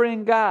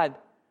all-sovereign God,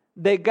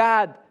 the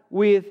God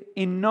with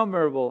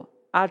innumerable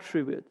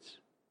attributes.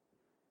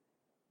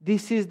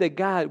 This is the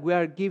God we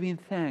are giving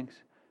thanks.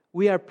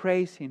 We are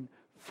praising,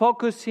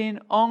 focusing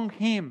on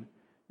Him,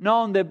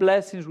 not on the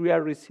blessings we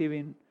are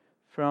receiving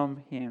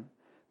from Him.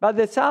 But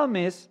the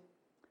psalmist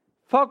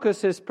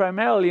focuses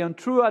primarily on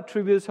true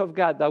attributes of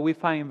God that we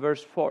find in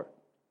verse 4.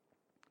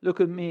 Look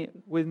with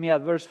me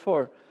at verse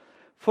 4.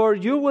 For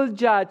you will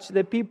judge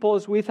the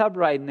peoples with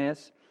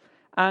uprightness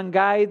and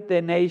guide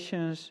the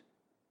nations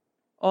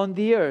on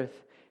the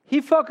earth.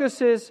 He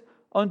focuses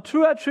on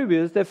true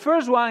attributes. The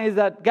first one is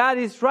that God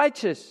is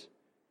righteous.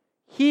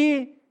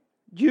 You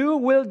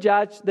will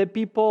judge the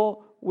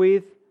people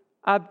with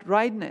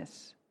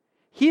uprightness.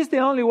 He's the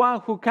only one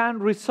who can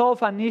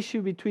resolve an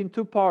issue between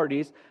two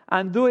parties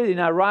and do it in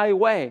a right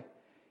way.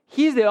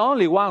 He's the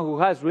only one who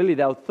has really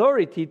the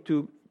authority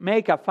to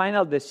make a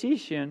final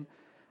decision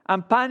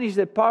and punish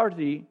the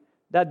party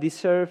that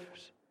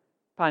deserves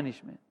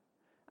punishment.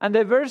 And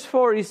the verse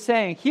 4 is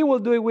saying He will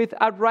do it with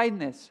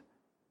uprightness.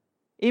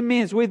 It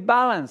means with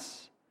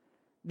balance.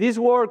 This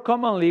word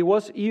commonly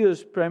was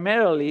used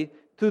primarily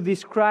to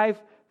describe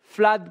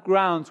flat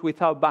grounds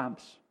without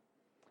bumps.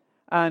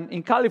 And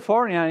in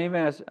California,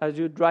 even as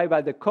you drive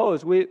by the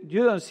coast,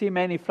 you don't see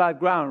many flat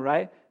ground,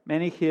 right?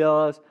 Many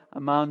hills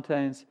and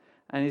mountains,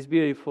 and it's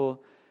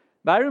beautiful.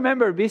 But I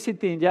remember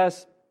visiting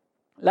just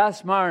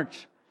last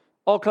March,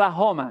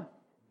 Oklahoma.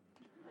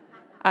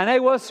 And I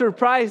was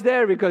surprised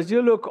there because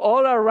you look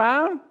all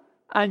around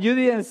and you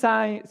didn't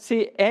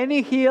see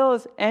any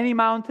hills, any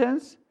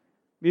mountains.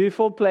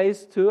 Beautiful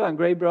place too, and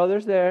great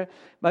brothers there.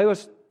 But it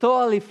was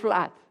totally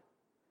flat.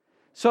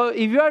 So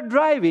if you are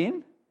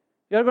driving,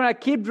 you're going to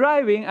keep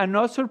driving and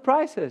no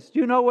surprises.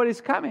 You know what is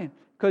coming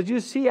because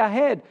you see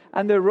ahead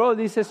and the road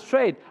is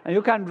straight. And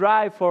you can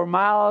drive for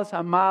miles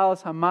and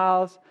miles and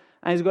miles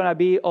and it's going to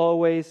be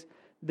always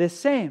the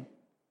same.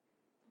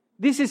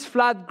 This is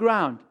flat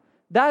ground.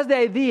 That's the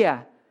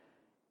idea.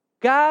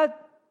 God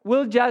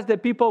will judge the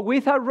people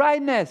with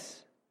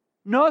uprightness.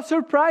 No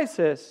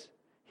surprises.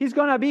 He's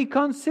going to be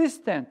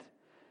consistent.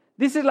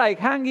 This is like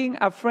hanging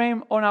a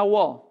frame on a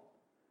wall.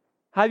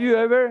 Have you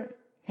ever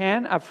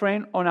hung a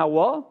frame on a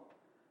wall?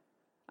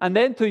 And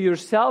then to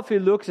yourself,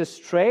 it looks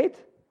straight.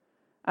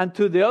 And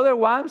to the other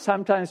one,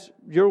 sometimes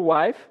your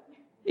wife,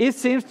 it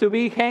seems to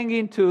be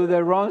hanging to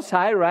the wrong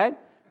side, right?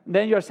 And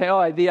then you're saying,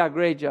 I did a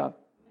great job.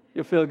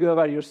 You feel good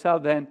about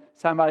yourself. Then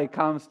somebody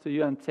comes to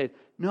you and says,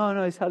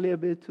 no, it's a little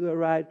bit to the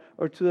right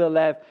or to the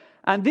left.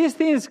 And these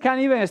things can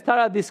even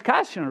start a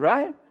discussion,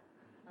 right?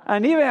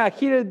 And even a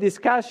heated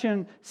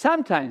discussion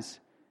sometimes.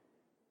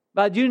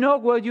 But you know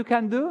what you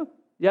can do?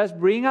 Just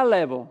bring a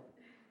level.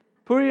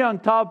 Put it on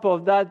top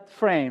of that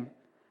frame.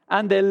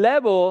 And the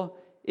level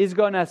is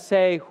going to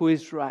say who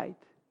is right.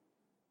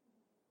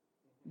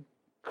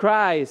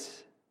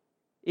 Christ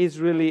is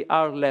really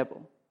our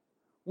level.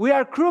 We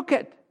are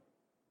crooked.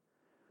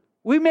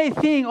 We may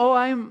think,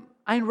 I'm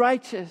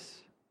righteous.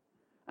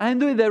 I'm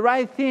doing the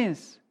right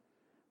things.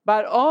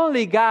 But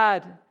only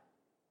God,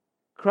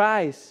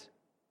 Christ,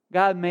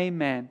 God made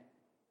man,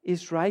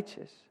 is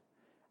righteous.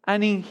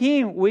 And in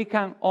Him we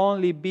can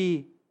only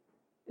be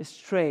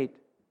straight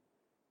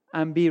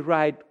and be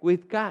right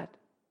with God.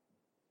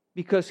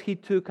 Because He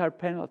took our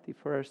penalty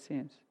for our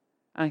sins.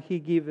 And He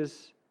gives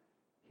us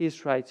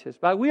His righteousness.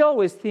 But we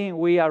always think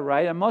we are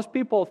right. And most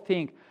people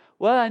think,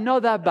 I'm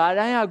not that bad.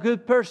 I'm a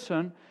good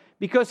person.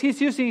 Because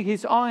He's using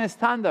His own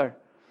standard.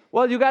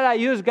 You got to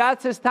use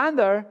God's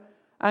standard.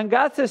 And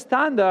God's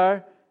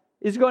standard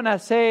is going to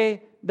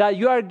say that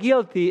you are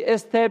guilty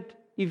except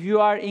if you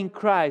are in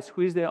Christ,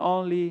 who is the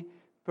only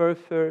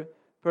perfect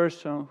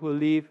person who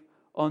lives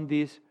on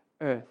this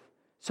earth.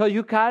 So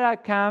you got to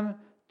come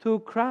to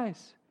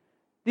Christ.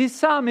 This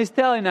psalm is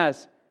telling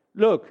us,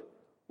 look,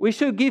 we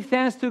should give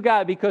thanks to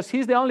God because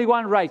He's the only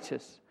one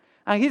righteous.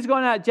 And He's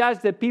going to judge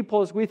the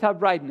peoples with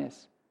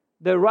uprightness,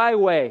 the right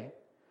way.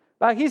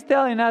 But He's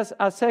telling us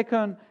a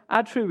second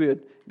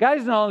attribute. God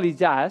is not only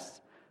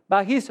just,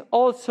 but He's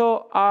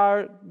also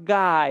our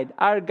guide,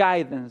 our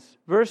guidance.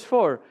 Verse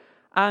 4,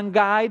 and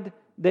guide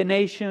the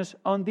nations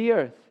on the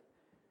earth.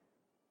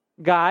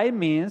 Guide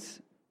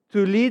means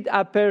to lead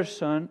a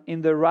person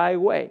in the right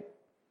way.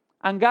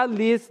 And God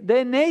leads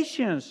the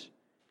nations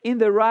in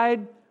the right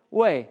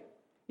way.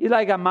 It's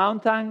like a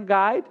mountain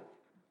guide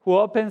who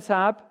opens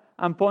up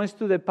and points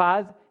to the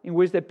path in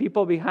which the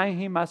people behind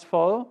him must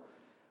follow,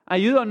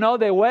 and you don't know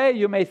the way,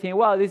 you may think,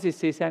 well, this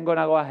is easy. I'm going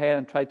to go ahead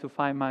and try to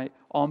find my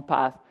own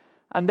path.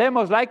 And then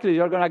most likely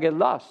you're going to get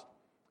lost.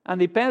 And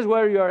depends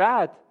where you're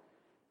at,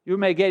 you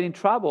may get in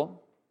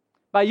trouble.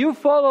 But you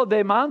follow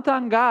the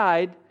mountain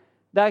guide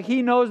that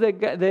he knows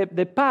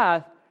the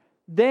path,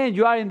 then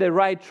you are in the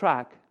right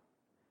track.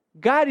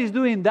 God is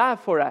doing that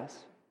for us.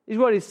 Is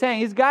what he's saying.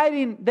 He's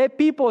guiding the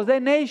peoples, the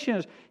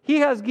nations. He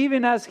has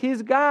given us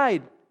his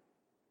guide.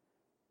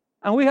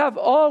 And we have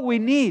all we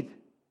need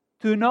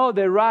to know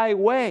the right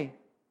way.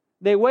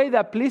 The way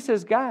that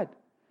pleases God.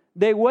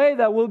 The way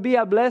that will be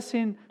a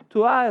blessing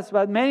to us.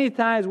 But many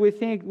times we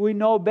think we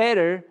know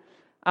better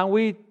and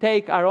we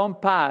take our own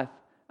path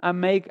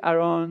and make our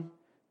own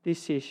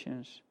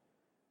decisions.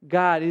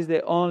 God is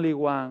the only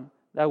one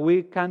that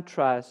we can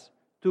trust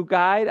to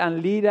guide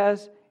and lead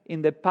us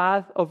in the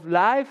path of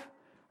life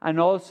and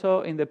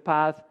also in the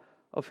path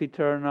of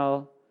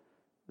eternal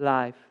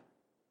life.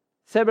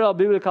 Several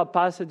biblical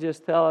passages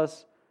tell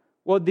us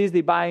what this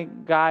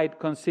divine guide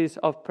consists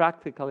of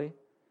practically.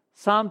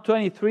 Psalm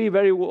 23,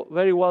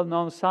 very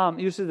well-known psalm,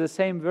 uses the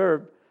same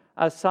verb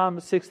as Psalm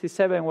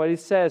 67, where it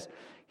says,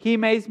 He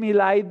makes me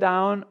lie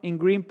down in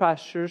green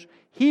pastures.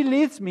 He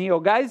leads me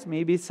or guides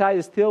me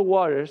beside still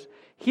waters.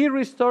 He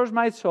restores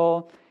my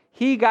soul.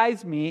 He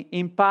guides me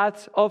in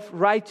paths of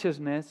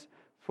righteousness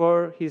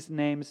for his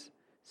name's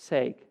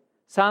sake.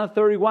 Psalm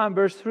 31,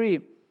 verse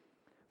 3.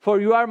 For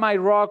you are my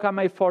rock and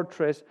my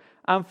fortress,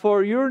 and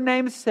for your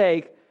name's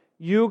sake,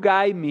 you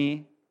guide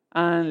me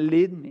and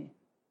lead me.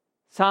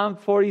 Psalm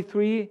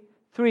 43,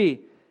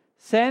 3.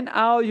 Send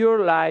out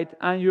your light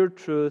and your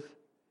truth.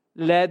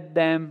 Let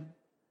them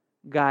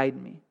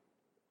guide me.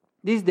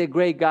 This is the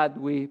great God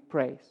we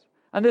praise.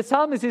 And the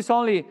psalmist is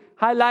only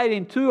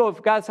highlighting two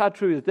of God's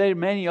attributes. There are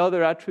many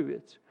other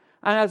attributes.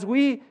 And as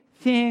we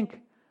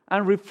think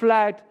and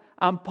reflect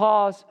and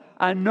pause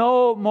and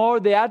know more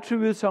the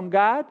attributes of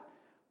God,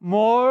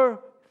 more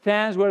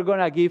thanks we're going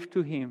to give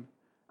to him.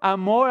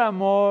 And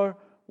more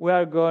we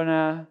are going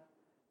to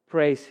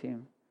praise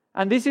him.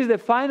 And this is the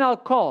final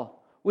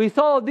call. With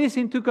all this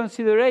into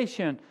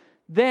consideration,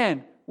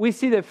 then we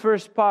see the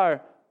first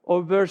part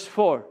of verse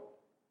 4.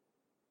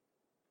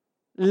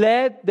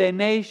 Let the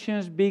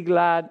nations be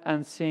glad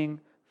and sing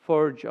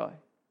for joy.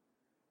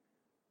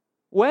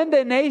 When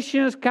the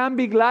nations can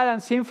be glad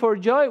and sing for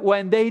joy?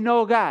 When they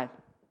know God.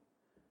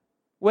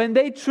 When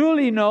they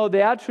truly know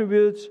the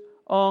attributes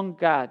of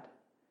God.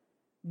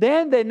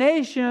 Then the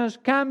nations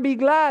can be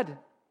glad.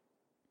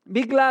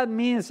 Be glad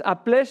means a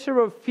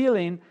pleasurable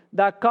feeling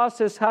that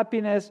causes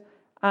happiness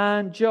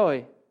and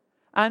joy.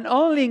 And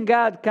only in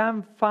God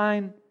can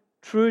find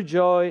true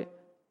joy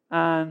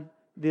and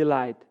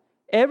delight.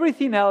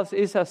 Everything else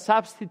is a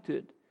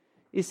substitute.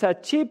 It's a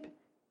cheap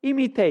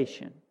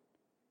imitation.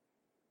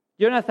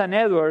 Jonathan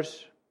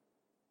Edwards,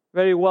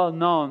 very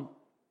well-known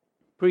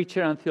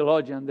preacher and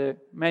theologian,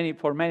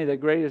 for many the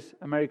greatest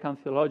American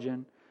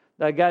theologian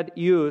that God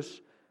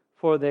used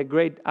for the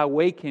Great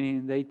Awakening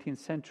in the 18th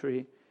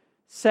century,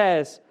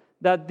 says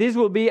that this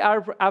will be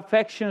our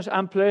affections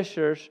and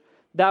pleasures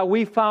that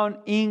we found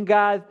in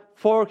God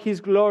for his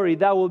glory.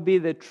 That will be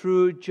the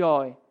true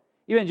joy.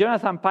 Even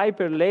Jonathan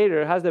Piper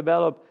later has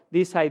developed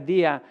this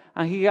idea,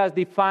 and he has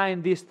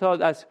defined this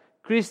thought as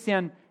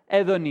Christian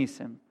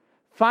hedonism.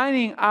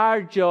 Finding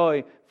our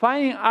joy,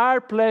 finding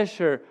our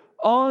pleasure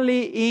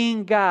only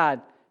in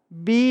God.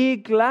 Be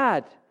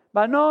glad.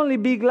 But not only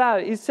be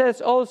glad, it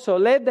says also,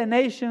 let the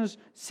nations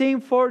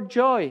sing for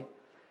joy.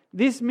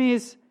 This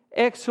means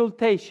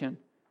exultation.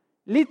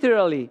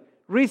 Literally,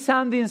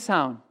 resounding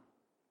sound.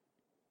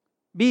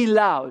 Be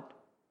loud.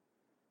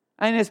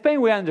 And in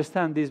Spain we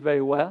understand this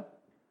very well.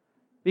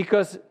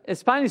 Because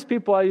Spanish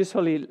people are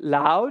usually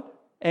loud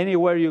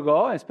anywhere you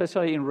go,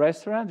 especially in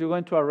restaurants. You go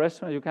into a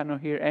restaurant, you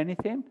cannot hear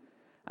anything.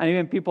 And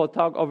even people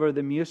talk over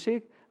the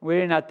music.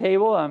 We're in a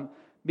table and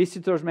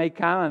visitors may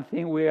come and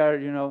think we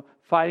are,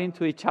 fighting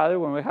to each other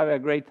when we have a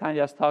great time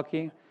just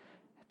talking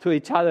to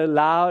each other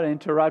loud,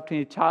 interrupting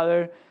each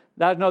other.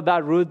 That's not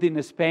that rude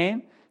in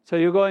Spain. So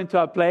you go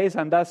into a place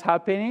and that's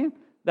happening.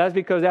 That's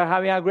because they're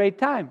having a great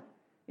time.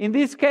 In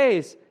this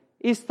case,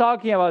 it's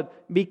talking about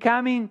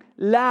becoming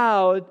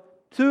loud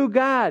to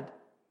God.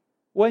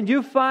 When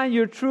you find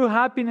your true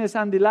happiness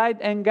and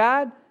delight in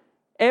God,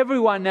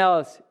 everyone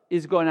else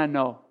is going to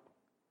know.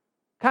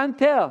 Can't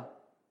tell.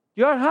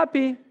 You are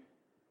happy.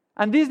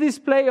 And this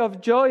display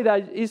of joy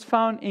that is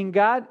found in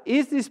God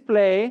is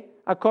displayed,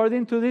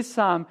 according to this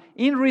psalm,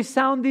 in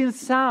resounding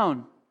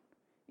sound,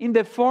 in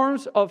the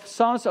forms of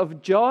songs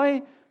of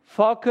joy,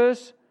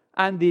 focus,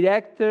 and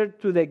directed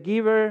to the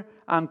giver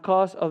and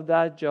cause of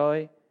that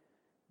joy,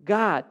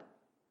 God.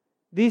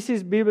 This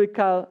is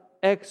biblical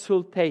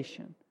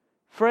exultation.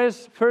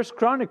 First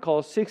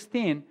Chronicles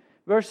 16,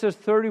 verses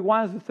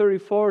 31 to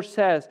 34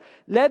 says,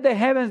 let the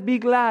heavens be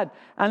glad,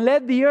 and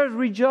let the earth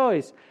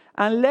rejoice,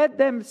 and let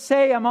them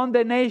say among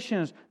the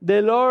nations,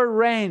 the Lord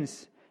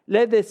reigns.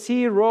 Let the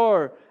sea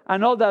roar,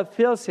 and all that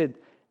fills it.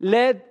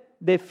 Let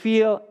the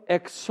field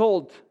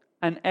exult,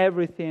 and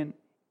everything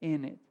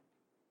in it.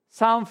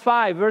 Psalm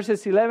 5,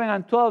 verses 11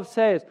 and 12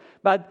 says,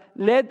 "But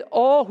let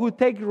all who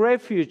take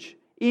refuge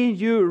in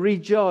you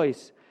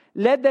rejoice.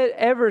 Let them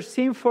ever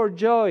sing for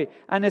joy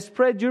and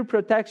spread your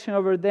protection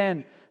over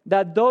them,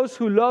 that those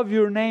who love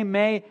your name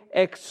may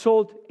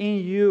exult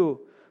in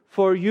you.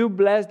 For you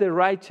bless the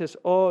righteous,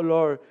 O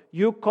Lord.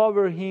 You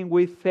cover him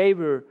with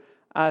favor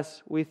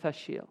as with a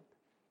shield."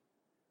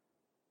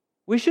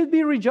 We should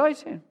be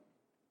rejoicing.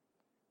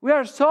 We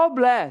are so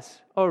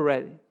blessed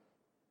already.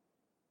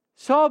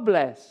 So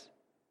blessed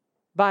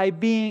by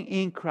being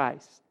in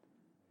Christ.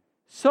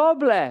 So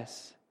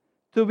blessed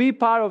to be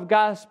part of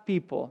God's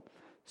people.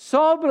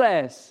 So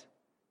blessed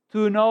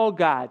to know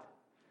God.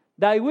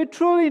 That we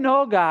truly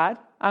know God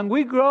and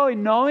we grow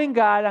in knowing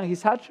God and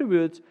His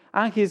attributes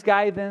and His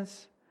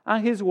guidance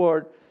and His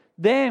word.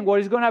 Then what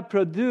it's going to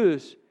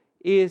produce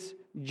is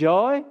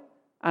joy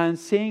and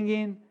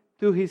singing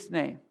to His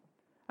name.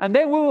 And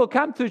then we will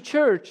come to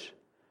church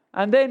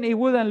and then it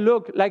wouldn't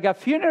look like a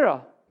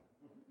funeral.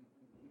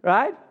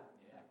 Right?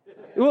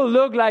 It will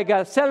look like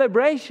a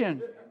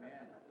celebration.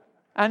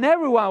 And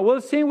everyone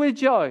will sing with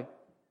joy.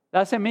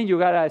 Doesn't mean you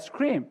got to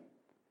scream.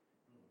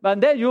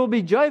 But then you'll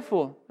be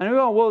joyful. And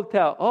everyone will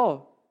tell,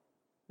 oh,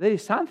 there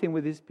is something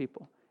with these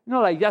people. You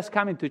know, like just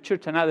coming to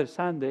church another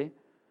Sunday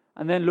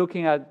and then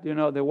looking at,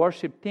 the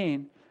worship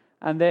team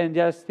and then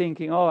just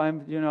thinking, oh,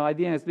 I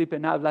didn't sleep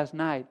enough last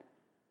night.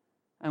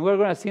 And we're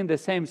going to sing the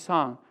same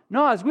song.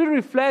 No, as we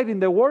reflect in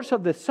the words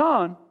of the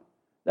song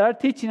that are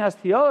teaching us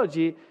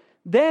theology,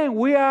 then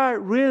we are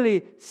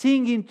really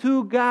singing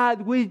to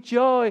God with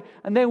joy.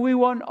 And then we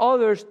want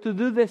others to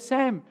do the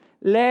same.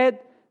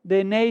 Let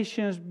the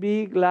nations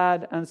be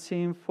glad and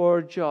sing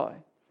for joy.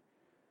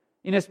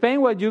 In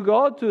Spain, when you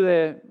go to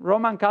the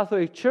Roman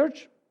Catholic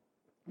Church,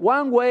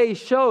 one way it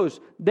shows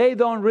they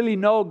don't really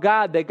know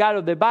God, the God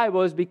of the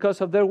Bible, is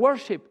because of their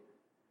worship.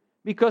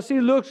 Because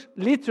it looks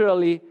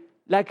literally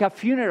like a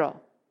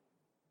funeral.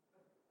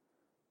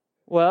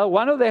 Well,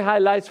 one of the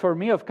highlights for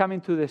me of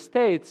coming to the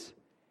States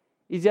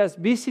is just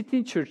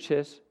visiting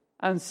churches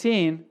and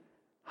seeing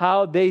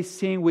how they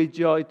sing with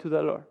joy to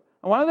the Lord.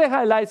 And one of the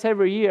highlights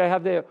every year, I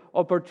have the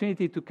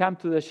opportunity to come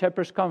to the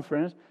Shepherd's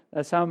Conference,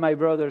 that some of my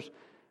brothers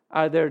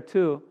are there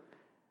too.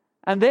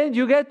 And then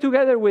you get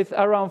together with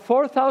around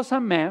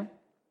 4,000 men,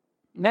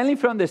 mainly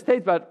from the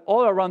States, but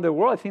all around the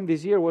world. I think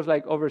this year was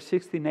like over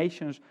 60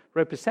 nations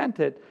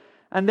represented.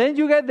 And then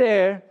you get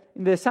there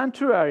in the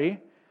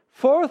sanctuary,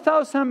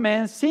 4,000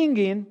 men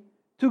singing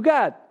to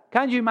God.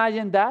 Can you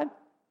imagine that?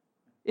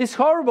 It's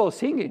horrible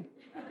singing.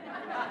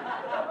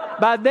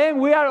 But then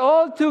we are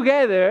all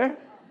together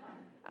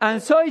and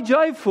so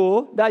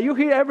joyful that you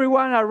hear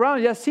everyone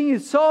around just singing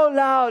so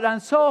loud and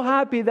so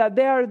happy that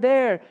they are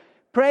there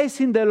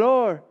praising the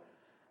Lord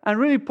and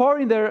really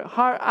pouring their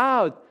heart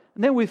out.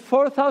 And then with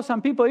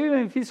 4,000 people,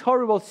 even if it's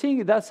horrible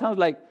singing, that sounds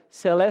like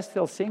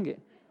celestial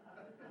singing.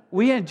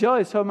 We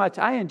enjoy it so much.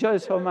 I enjoy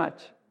it so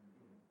much.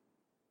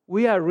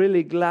 We are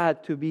really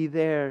glad to be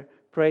there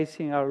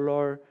praising our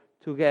Lord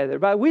together.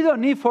 But we don't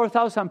need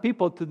 4,000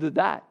 people to do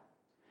that.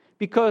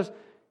 Because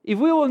if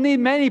we will need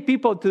many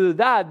people to do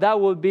that, that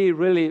will be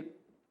really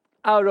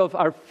out of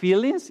our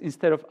feelings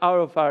instead of out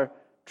of our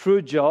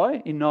true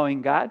joy in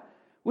knowing God.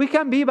 We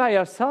can be by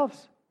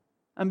ourselves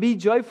and be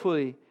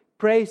joyfully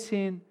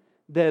praising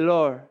the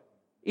Lord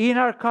in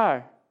our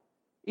car,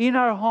 in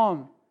our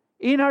home,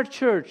 in our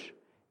church,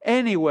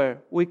 anywhere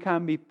we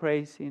can be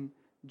praising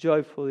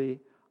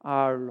joyfully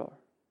our Lord.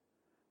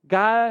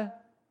 God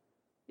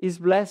is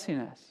blessing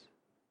us.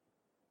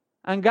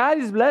 And God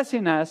is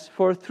blessing us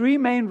for three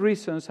main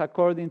reasons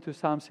according to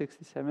Psalm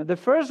 67. The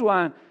first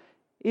one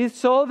is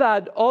so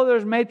that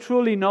others may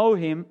truly know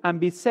Him and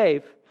be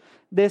saved.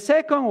 The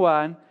second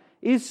one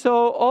is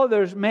so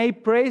others may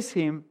praise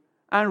Him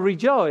and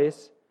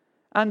rejoice.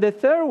 And the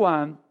third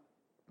one,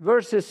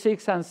 verses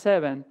 6 and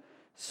 7,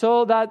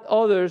 so that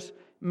others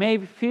may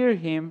fear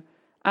Him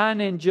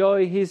and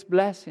enjoy His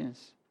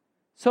blessings.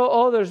 So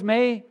others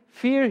may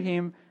fear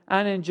Him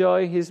and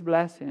enjoy His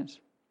blessings.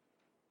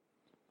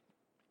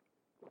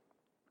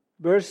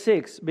 Verse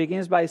 6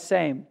 begins by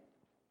saying,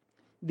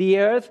 the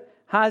earth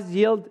has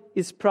yielded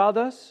its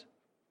produce.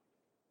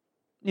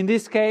 In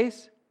this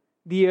case,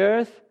 the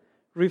earth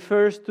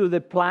refers to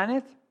the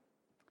planet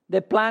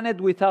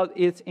without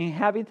its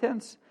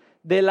inhabitants,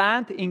 the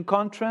land in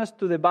contrast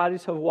to the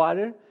bodies of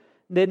water,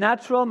 the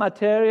natural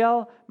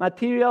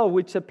material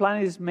which the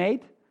planet is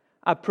made,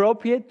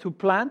 appropriate to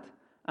plant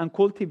and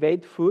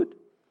cultivate food.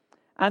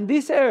 And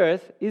this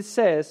earth, it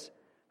says,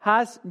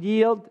 has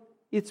yielded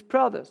its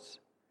produce.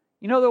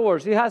 In other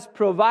words, it has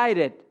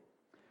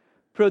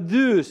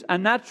produced a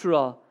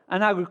natural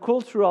and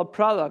agricultural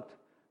product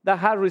that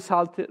has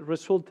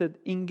resulted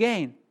in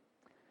gain.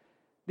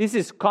 This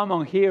is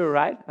common here,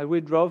 right? As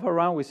we drove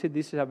around, we see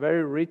this is a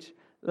very rich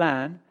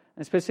land.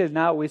 Especially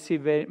now we see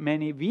very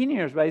many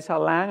vineyards, but it's a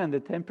land and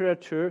the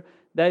temperature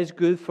that is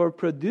good for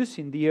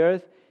producing. The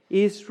earth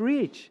is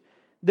rich.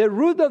 The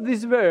root of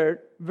this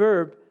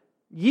verb,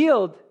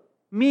 yield,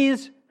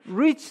 means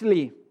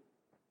richly.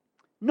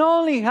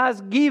 Not only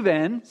has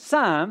given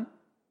some,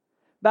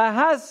 but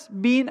has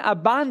been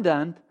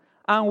abundant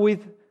and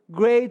with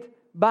great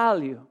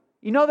value.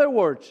 In other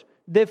words,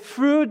 the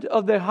fruit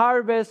of the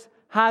harvest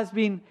has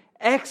been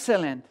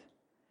excellent.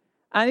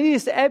 And it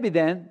is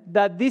evident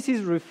that this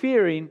is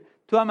referring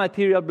to a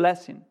material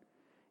blessing.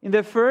 In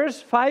the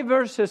first 5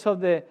 verses of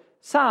the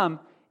Psalm,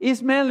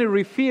 it's mainly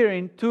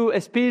referring to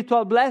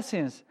spiritual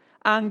blessings.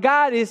 And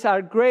God is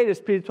our great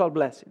spiritual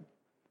blessing.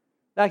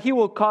 That He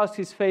will cause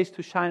His face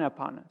to shine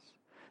upon us.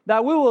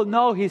 That we will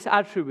know His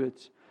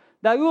attributes.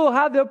 That we will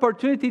have the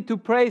opportunity to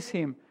praise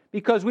Him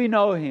because we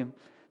know Him.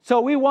 So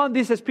we want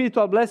these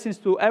spiritual blessings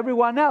to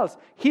everyone else.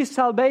 His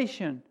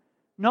salvation.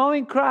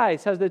 Knowing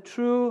Christ as the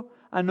true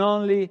and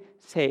only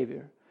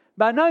Savior.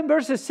 But now in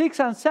verses 6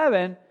 and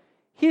 7,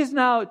 He's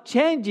now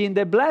changing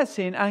the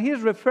blessing and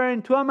He's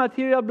referring to a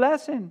material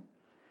blessing.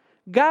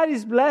 God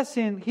is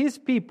blessing His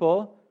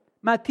people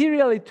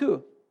materially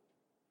too.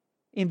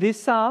 In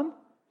this psalm,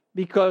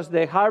 because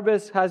the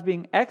harvest has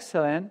been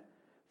excellent,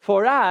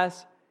 for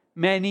us,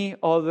 many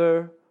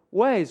other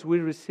ways we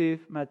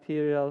receive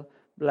material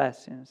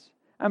blessings.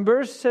 And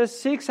verses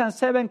 6 and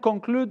 7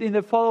 conclude in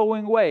the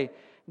following way.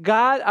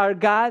 God, our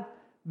God,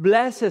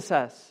 blesses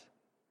us.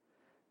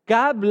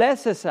 God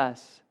blesses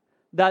us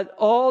that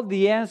all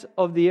the ends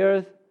of the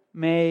earth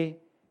may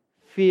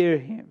fear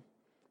Him.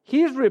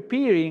 He's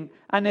repeating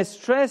and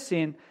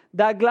stressing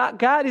that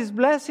God is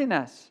blessing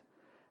us.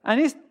 And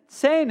He's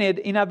saying it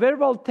in a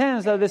verbal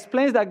tense that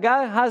explains that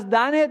God has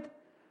done it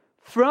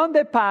from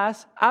the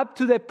past up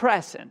to the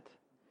present.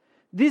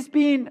 This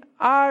being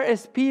our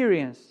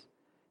experience.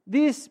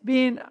 This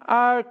being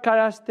our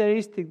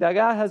characteristic, that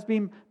God has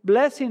been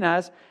blessing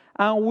us,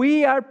 and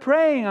we are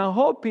praying and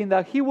hoping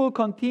that He will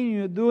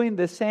continue doing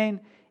the same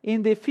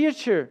in the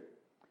future.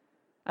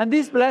 And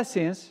these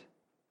blessings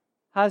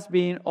has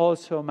been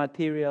also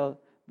material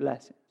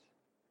blessings.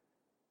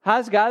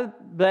 Has God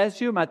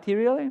blessed you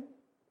materially?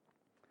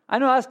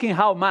 I'm not asking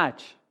how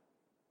much,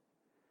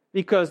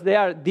 because there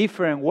are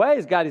different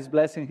ways God is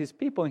blessing His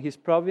people in His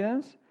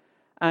providence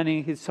and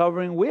in His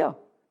sovereign will,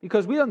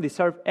 because we don't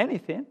deserve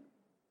anything.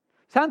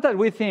 Sometimes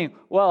we think,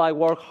 well, I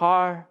work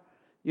hard,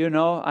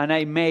 and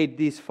I made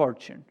this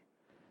fortune.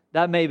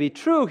 That may be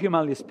true,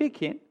 humanly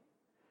speaking,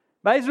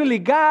 but it's really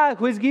God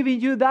who is giving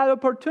you that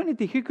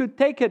opportunity. He could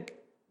take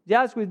it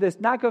just with the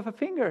snap of a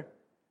finger.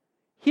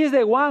 He's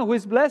the one who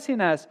is blessing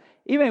us.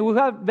 Even if we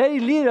have very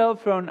little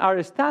from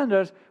our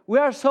standards, we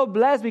are so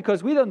blessed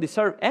because we don't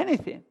deserve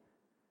anything.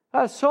 We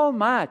have so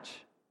much,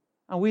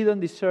 and we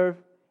don't deserve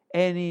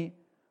any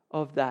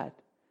of that.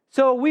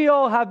 So we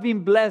all have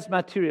been blessed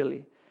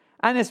materially.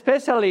 And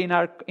especially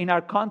in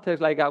our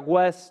context, like a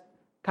West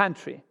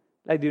country,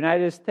 like the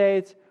United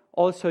States,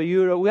 also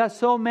Europe, we have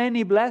so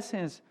many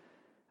blessings.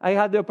 I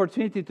had the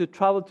opportunity to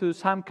travel to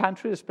some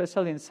countries,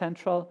 especially in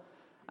Central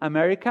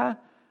America,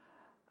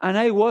 and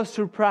I was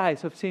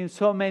surprised of seeing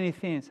so many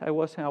things I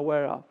wasn't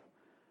aware of.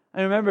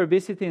 I remember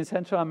visiting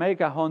Central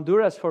America,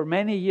 Honduras, for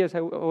many years.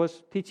 I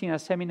was teaching a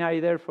seminary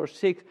there for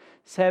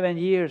 6-7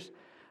 years,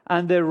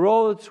 and the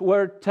roads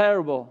were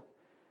terrible.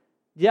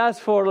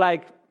 Just for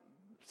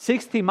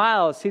 60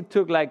 miles, it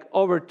took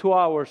over 2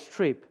 hours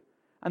trip.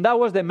 And that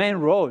was the main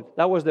road.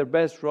 That was the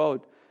best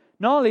road.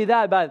 Not only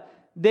that, but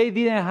they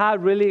didn't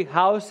have really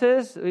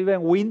houses,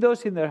 even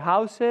windows in their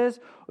houses.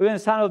 Even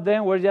some of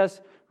them were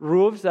just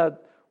roofs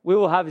that we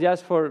will have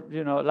just for,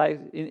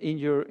 in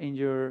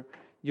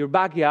your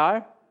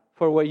backyard,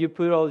 for where you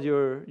put all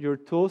your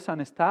tools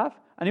and stuff.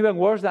 And even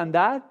worse than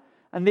that,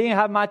 and they didn't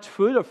have much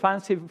food or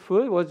fancy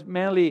food. It was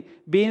mainly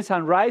beans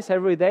and rice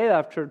every day.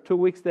 After 2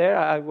 weeks there,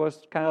 I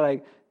was kind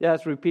of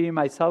just repeating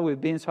myself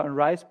with beans and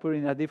rice, put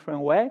in a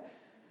different way.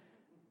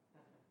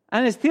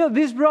 And still,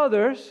 these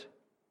brothers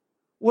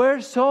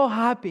were so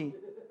happy,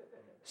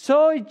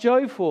 so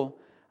joyful.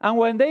 And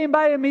when they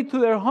invited me to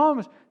their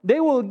homes, they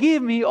will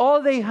give me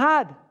all they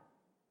had.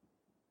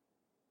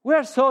 We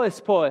are so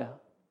spoiled.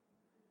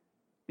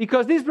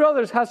 Because these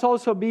brothers has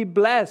also been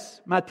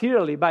blessed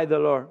materially by the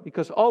Lord,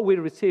 because all we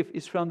receive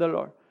is from the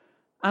Lord.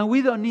 And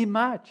we don't need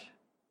much.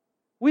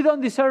 We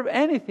don't deserve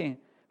anything.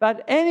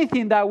 But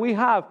anything that we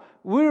have,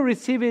 we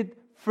receive it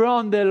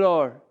from the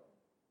Lord.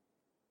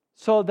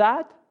 So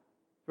that,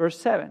 verse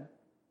 7,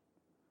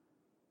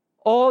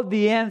 all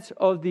the ends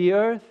of the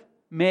earth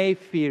may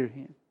fear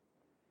Him.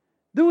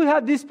 Do we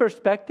have this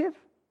perspective?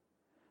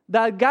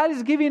 That God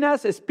is giving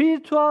us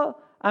spiritual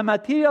and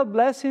material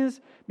blessings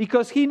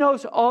because He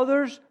knows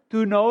others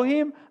to know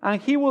Him,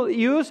 and He will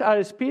use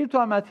our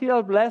spiritual and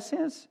material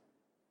blessings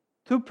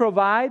to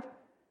provide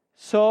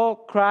so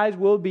Christ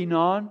will be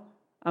known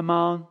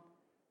among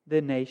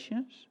the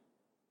nations.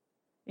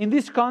 In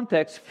this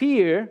context,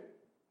 fear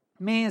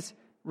means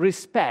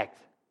respect,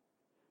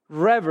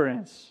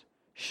 reverence,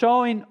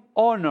 showing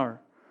honor,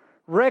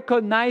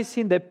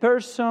 recognizing the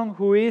person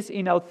who is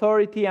in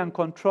authority and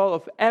control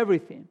of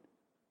everything.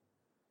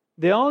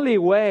 The only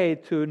way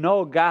to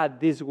know God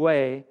this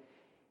way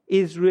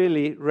is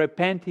really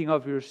repenting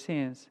of your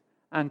sins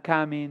and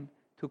coming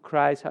to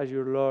Christ as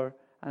your Lord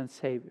and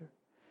Savior.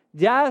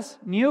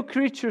 Just new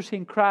creatures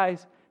in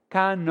Christ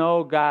can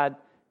know God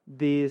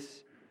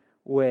this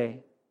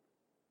way.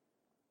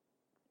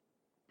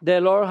 the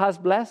Lord has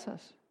blessed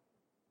us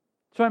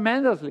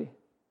tremendously.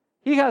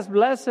 He has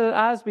blessed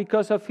us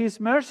because of His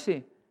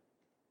mercy.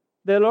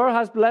 The Lord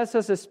has blessed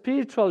us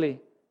spiritually,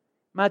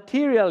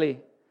 materially.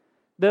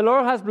 The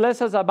Lord has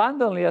blessed us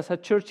abundantly as a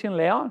church in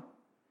Leon.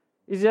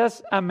 It's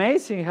just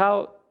amazing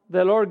how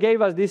the Lord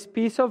gave us this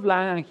piece of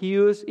land, and He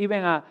used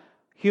even a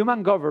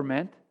human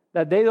government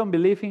that they don't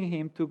believe in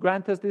Him to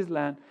grant us this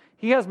land.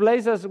 He has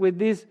blessed us with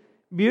this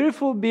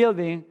beautiful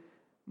building,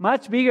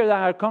 much bigger than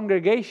our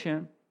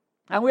congregation.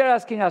 And we are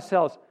asking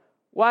ourselves,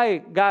 why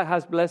God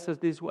has blessed us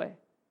this way?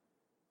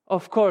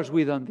 Of course,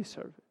 we don't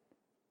deserve it.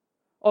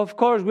 Of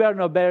course, we are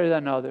no better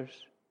than others.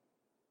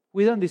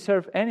 We don't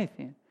deserve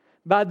anything.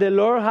 But the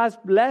Lord has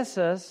blessed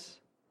us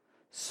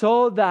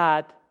so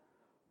that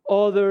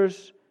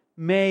others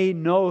may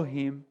know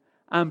Him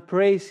and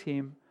praise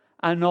Him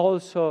and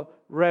also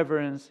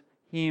reverence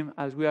Him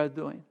as we are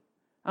doing.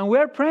 And we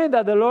are praying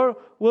that the Lord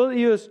will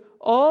use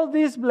all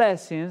these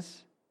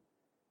blessings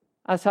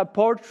as a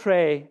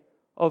portrait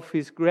of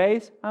His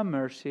grace and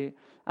mercy.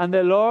 And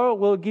the Lord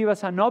will give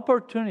us an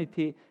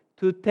opportunity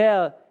to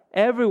tell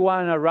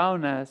everyone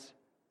around us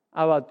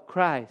about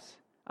Christ,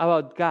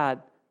 about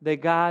God, the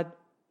God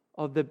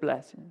of the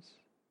blessings.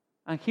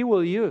 And He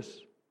will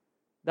use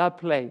that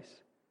place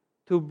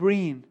to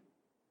bring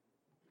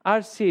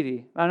our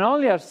city, and not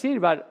only our city,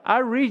 but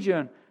our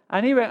region,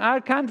 and even our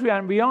country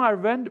and beyond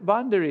our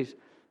boundaries,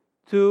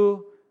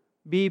 to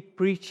be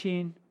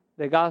preaching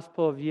the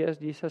gospel of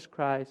Jesus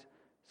Christ,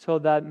 so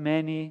that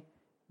many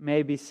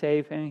may be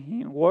saved in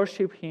Him,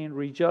 worship Him,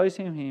 rejoice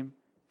in Him,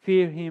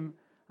 fear Him,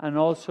 and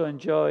also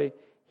enjoy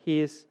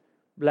His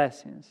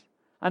blessings.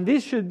 And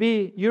this should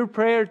be your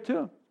prayer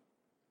too.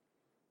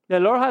 The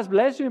Lord has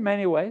blessed you in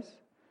many ways.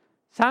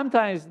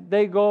 Sometimes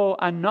they go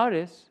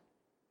unnoticed.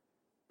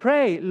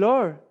 Pray,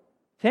 Lord,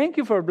 thank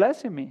you for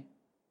blessing me.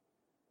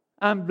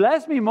 And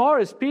bless me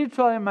more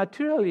spiritually and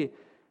materially,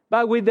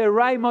 but with the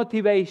right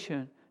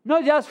motivation.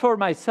 Not just for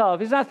myself.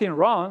 There's nothing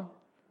wrong.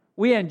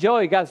 We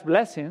enjoy God's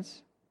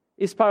blessings.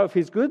 It's part of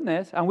His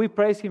goodness, and we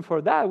praise Him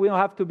for that. We don't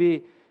have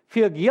to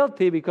feel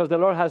guilty because the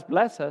Lord has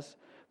blessed us.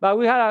 But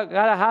we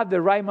gotta have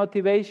the right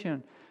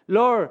motivation.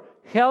 Lord,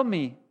 help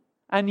me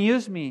and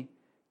use me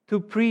to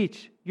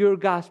preach your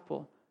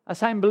gospel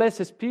as I'm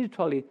blessed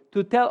spiritually,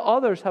 to tell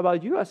others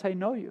about you as I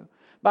know you.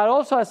 But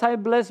also as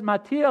I'm blessed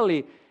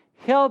materially,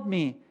 help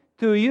me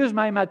to use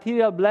my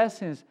material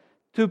blessings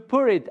to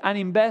put it and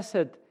invest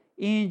it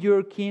in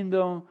your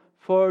kingdom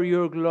for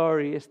your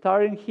glory.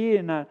 Starting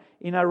here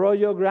in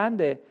Arroyo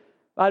Grande,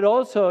 but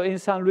also in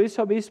San Luis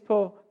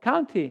Obispo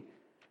County.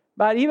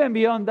 But even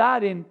beyond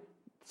that in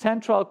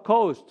Central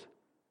Coast.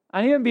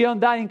 And even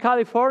beyond that in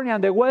California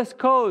and the West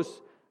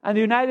Coast and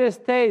the United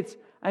States.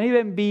 And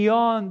even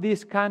beyond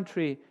this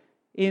country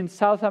in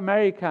South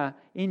America,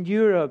 in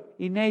Europe,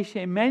 in Asia,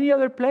 in many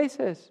other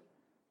places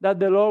that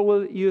the Lord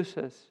will use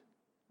us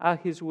at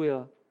His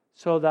will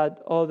so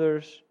that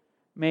others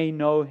may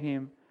know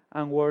Him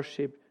and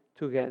worship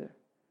together.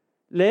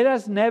 Let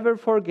us never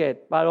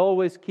forget, but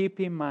always keep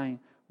in mind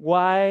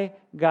why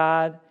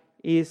God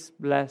is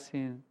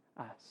blessing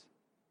us.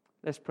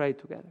 Let's pray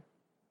together.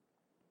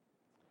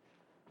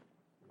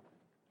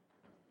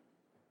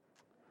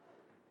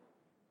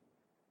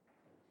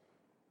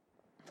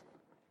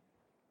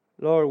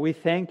 Lord, we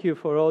thank you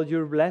for all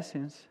your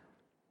blessings.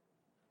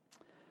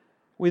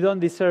 We don't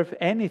deserve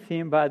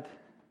anything but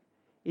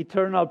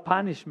eternal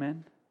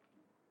punishment,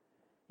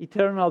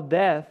 eternal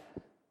death,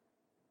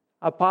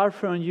 apart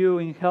from you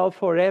in hell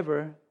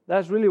forever.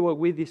 That's really what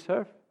we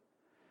deserve.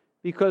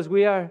 Because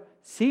we are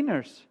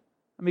sinners.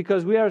 And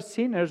because we are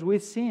sinners, we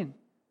sin.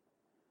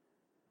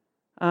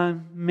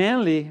 And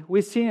mainly,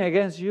 we sin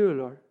against you,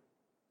 Lord.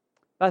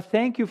 But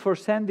thank you for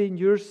sending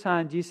your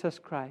Son, Jesus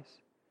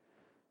Christ,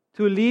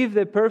 to live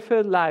the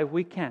perfect life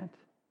we can't,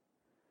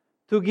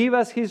 to give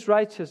us His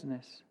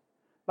righteousness,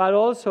 but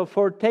also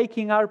for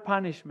taking our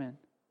punishment,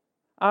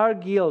 our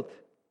guilt,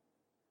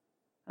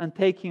 and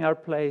taking our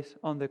place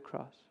on the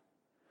cross.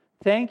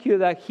 Thank you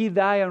that He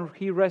died and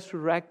He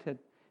resurrected.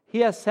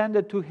 He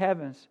ascended to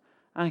heavens,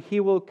 and He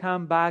will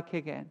come back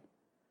again.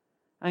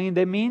 And in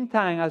the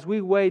meantime, as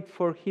we wait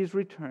for His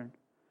return,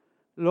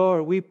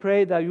 Lord, we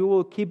pray that you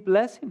will keep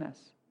blessing us,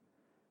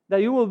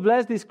 that you will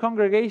bless this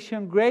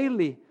congregation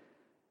greatly,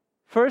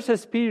 first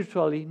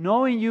spiritually,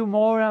 knowing you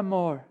more and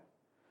more,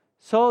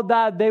 so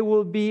that they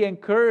will be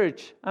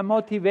encouraged and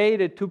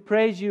motivated to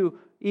praise you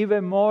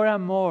even more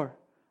and more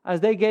as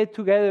they get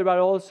together, but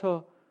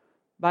also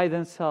by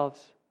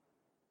themselves.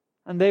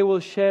 And they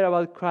will share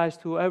about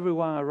Christ to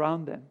everyone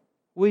around them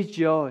with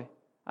joy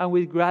and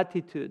with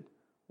gratitude,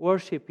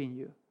 worshiping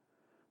you.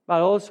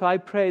 But also I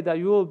pray that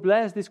you will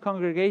bless this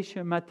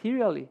congregation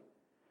materially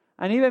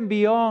and even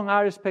beyond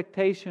our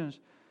expectations,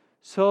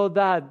 so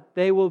that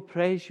they will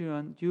praise you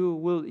and you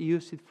will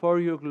use it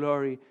for your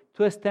glory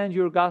to extend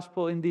your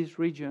gospel in this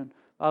region,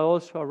 but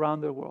also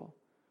around the world.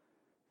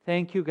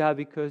 Thank you, God,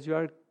 because you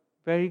are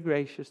very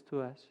gracious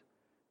to us,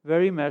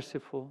 very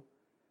merciful.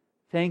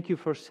 Thank you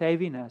for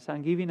saving us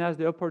and giving us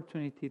the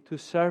opportunity to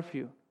serve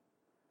you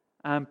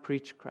and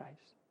preach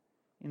Christ.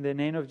 In the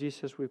name of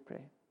Jesus we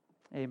pray.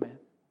 Amen.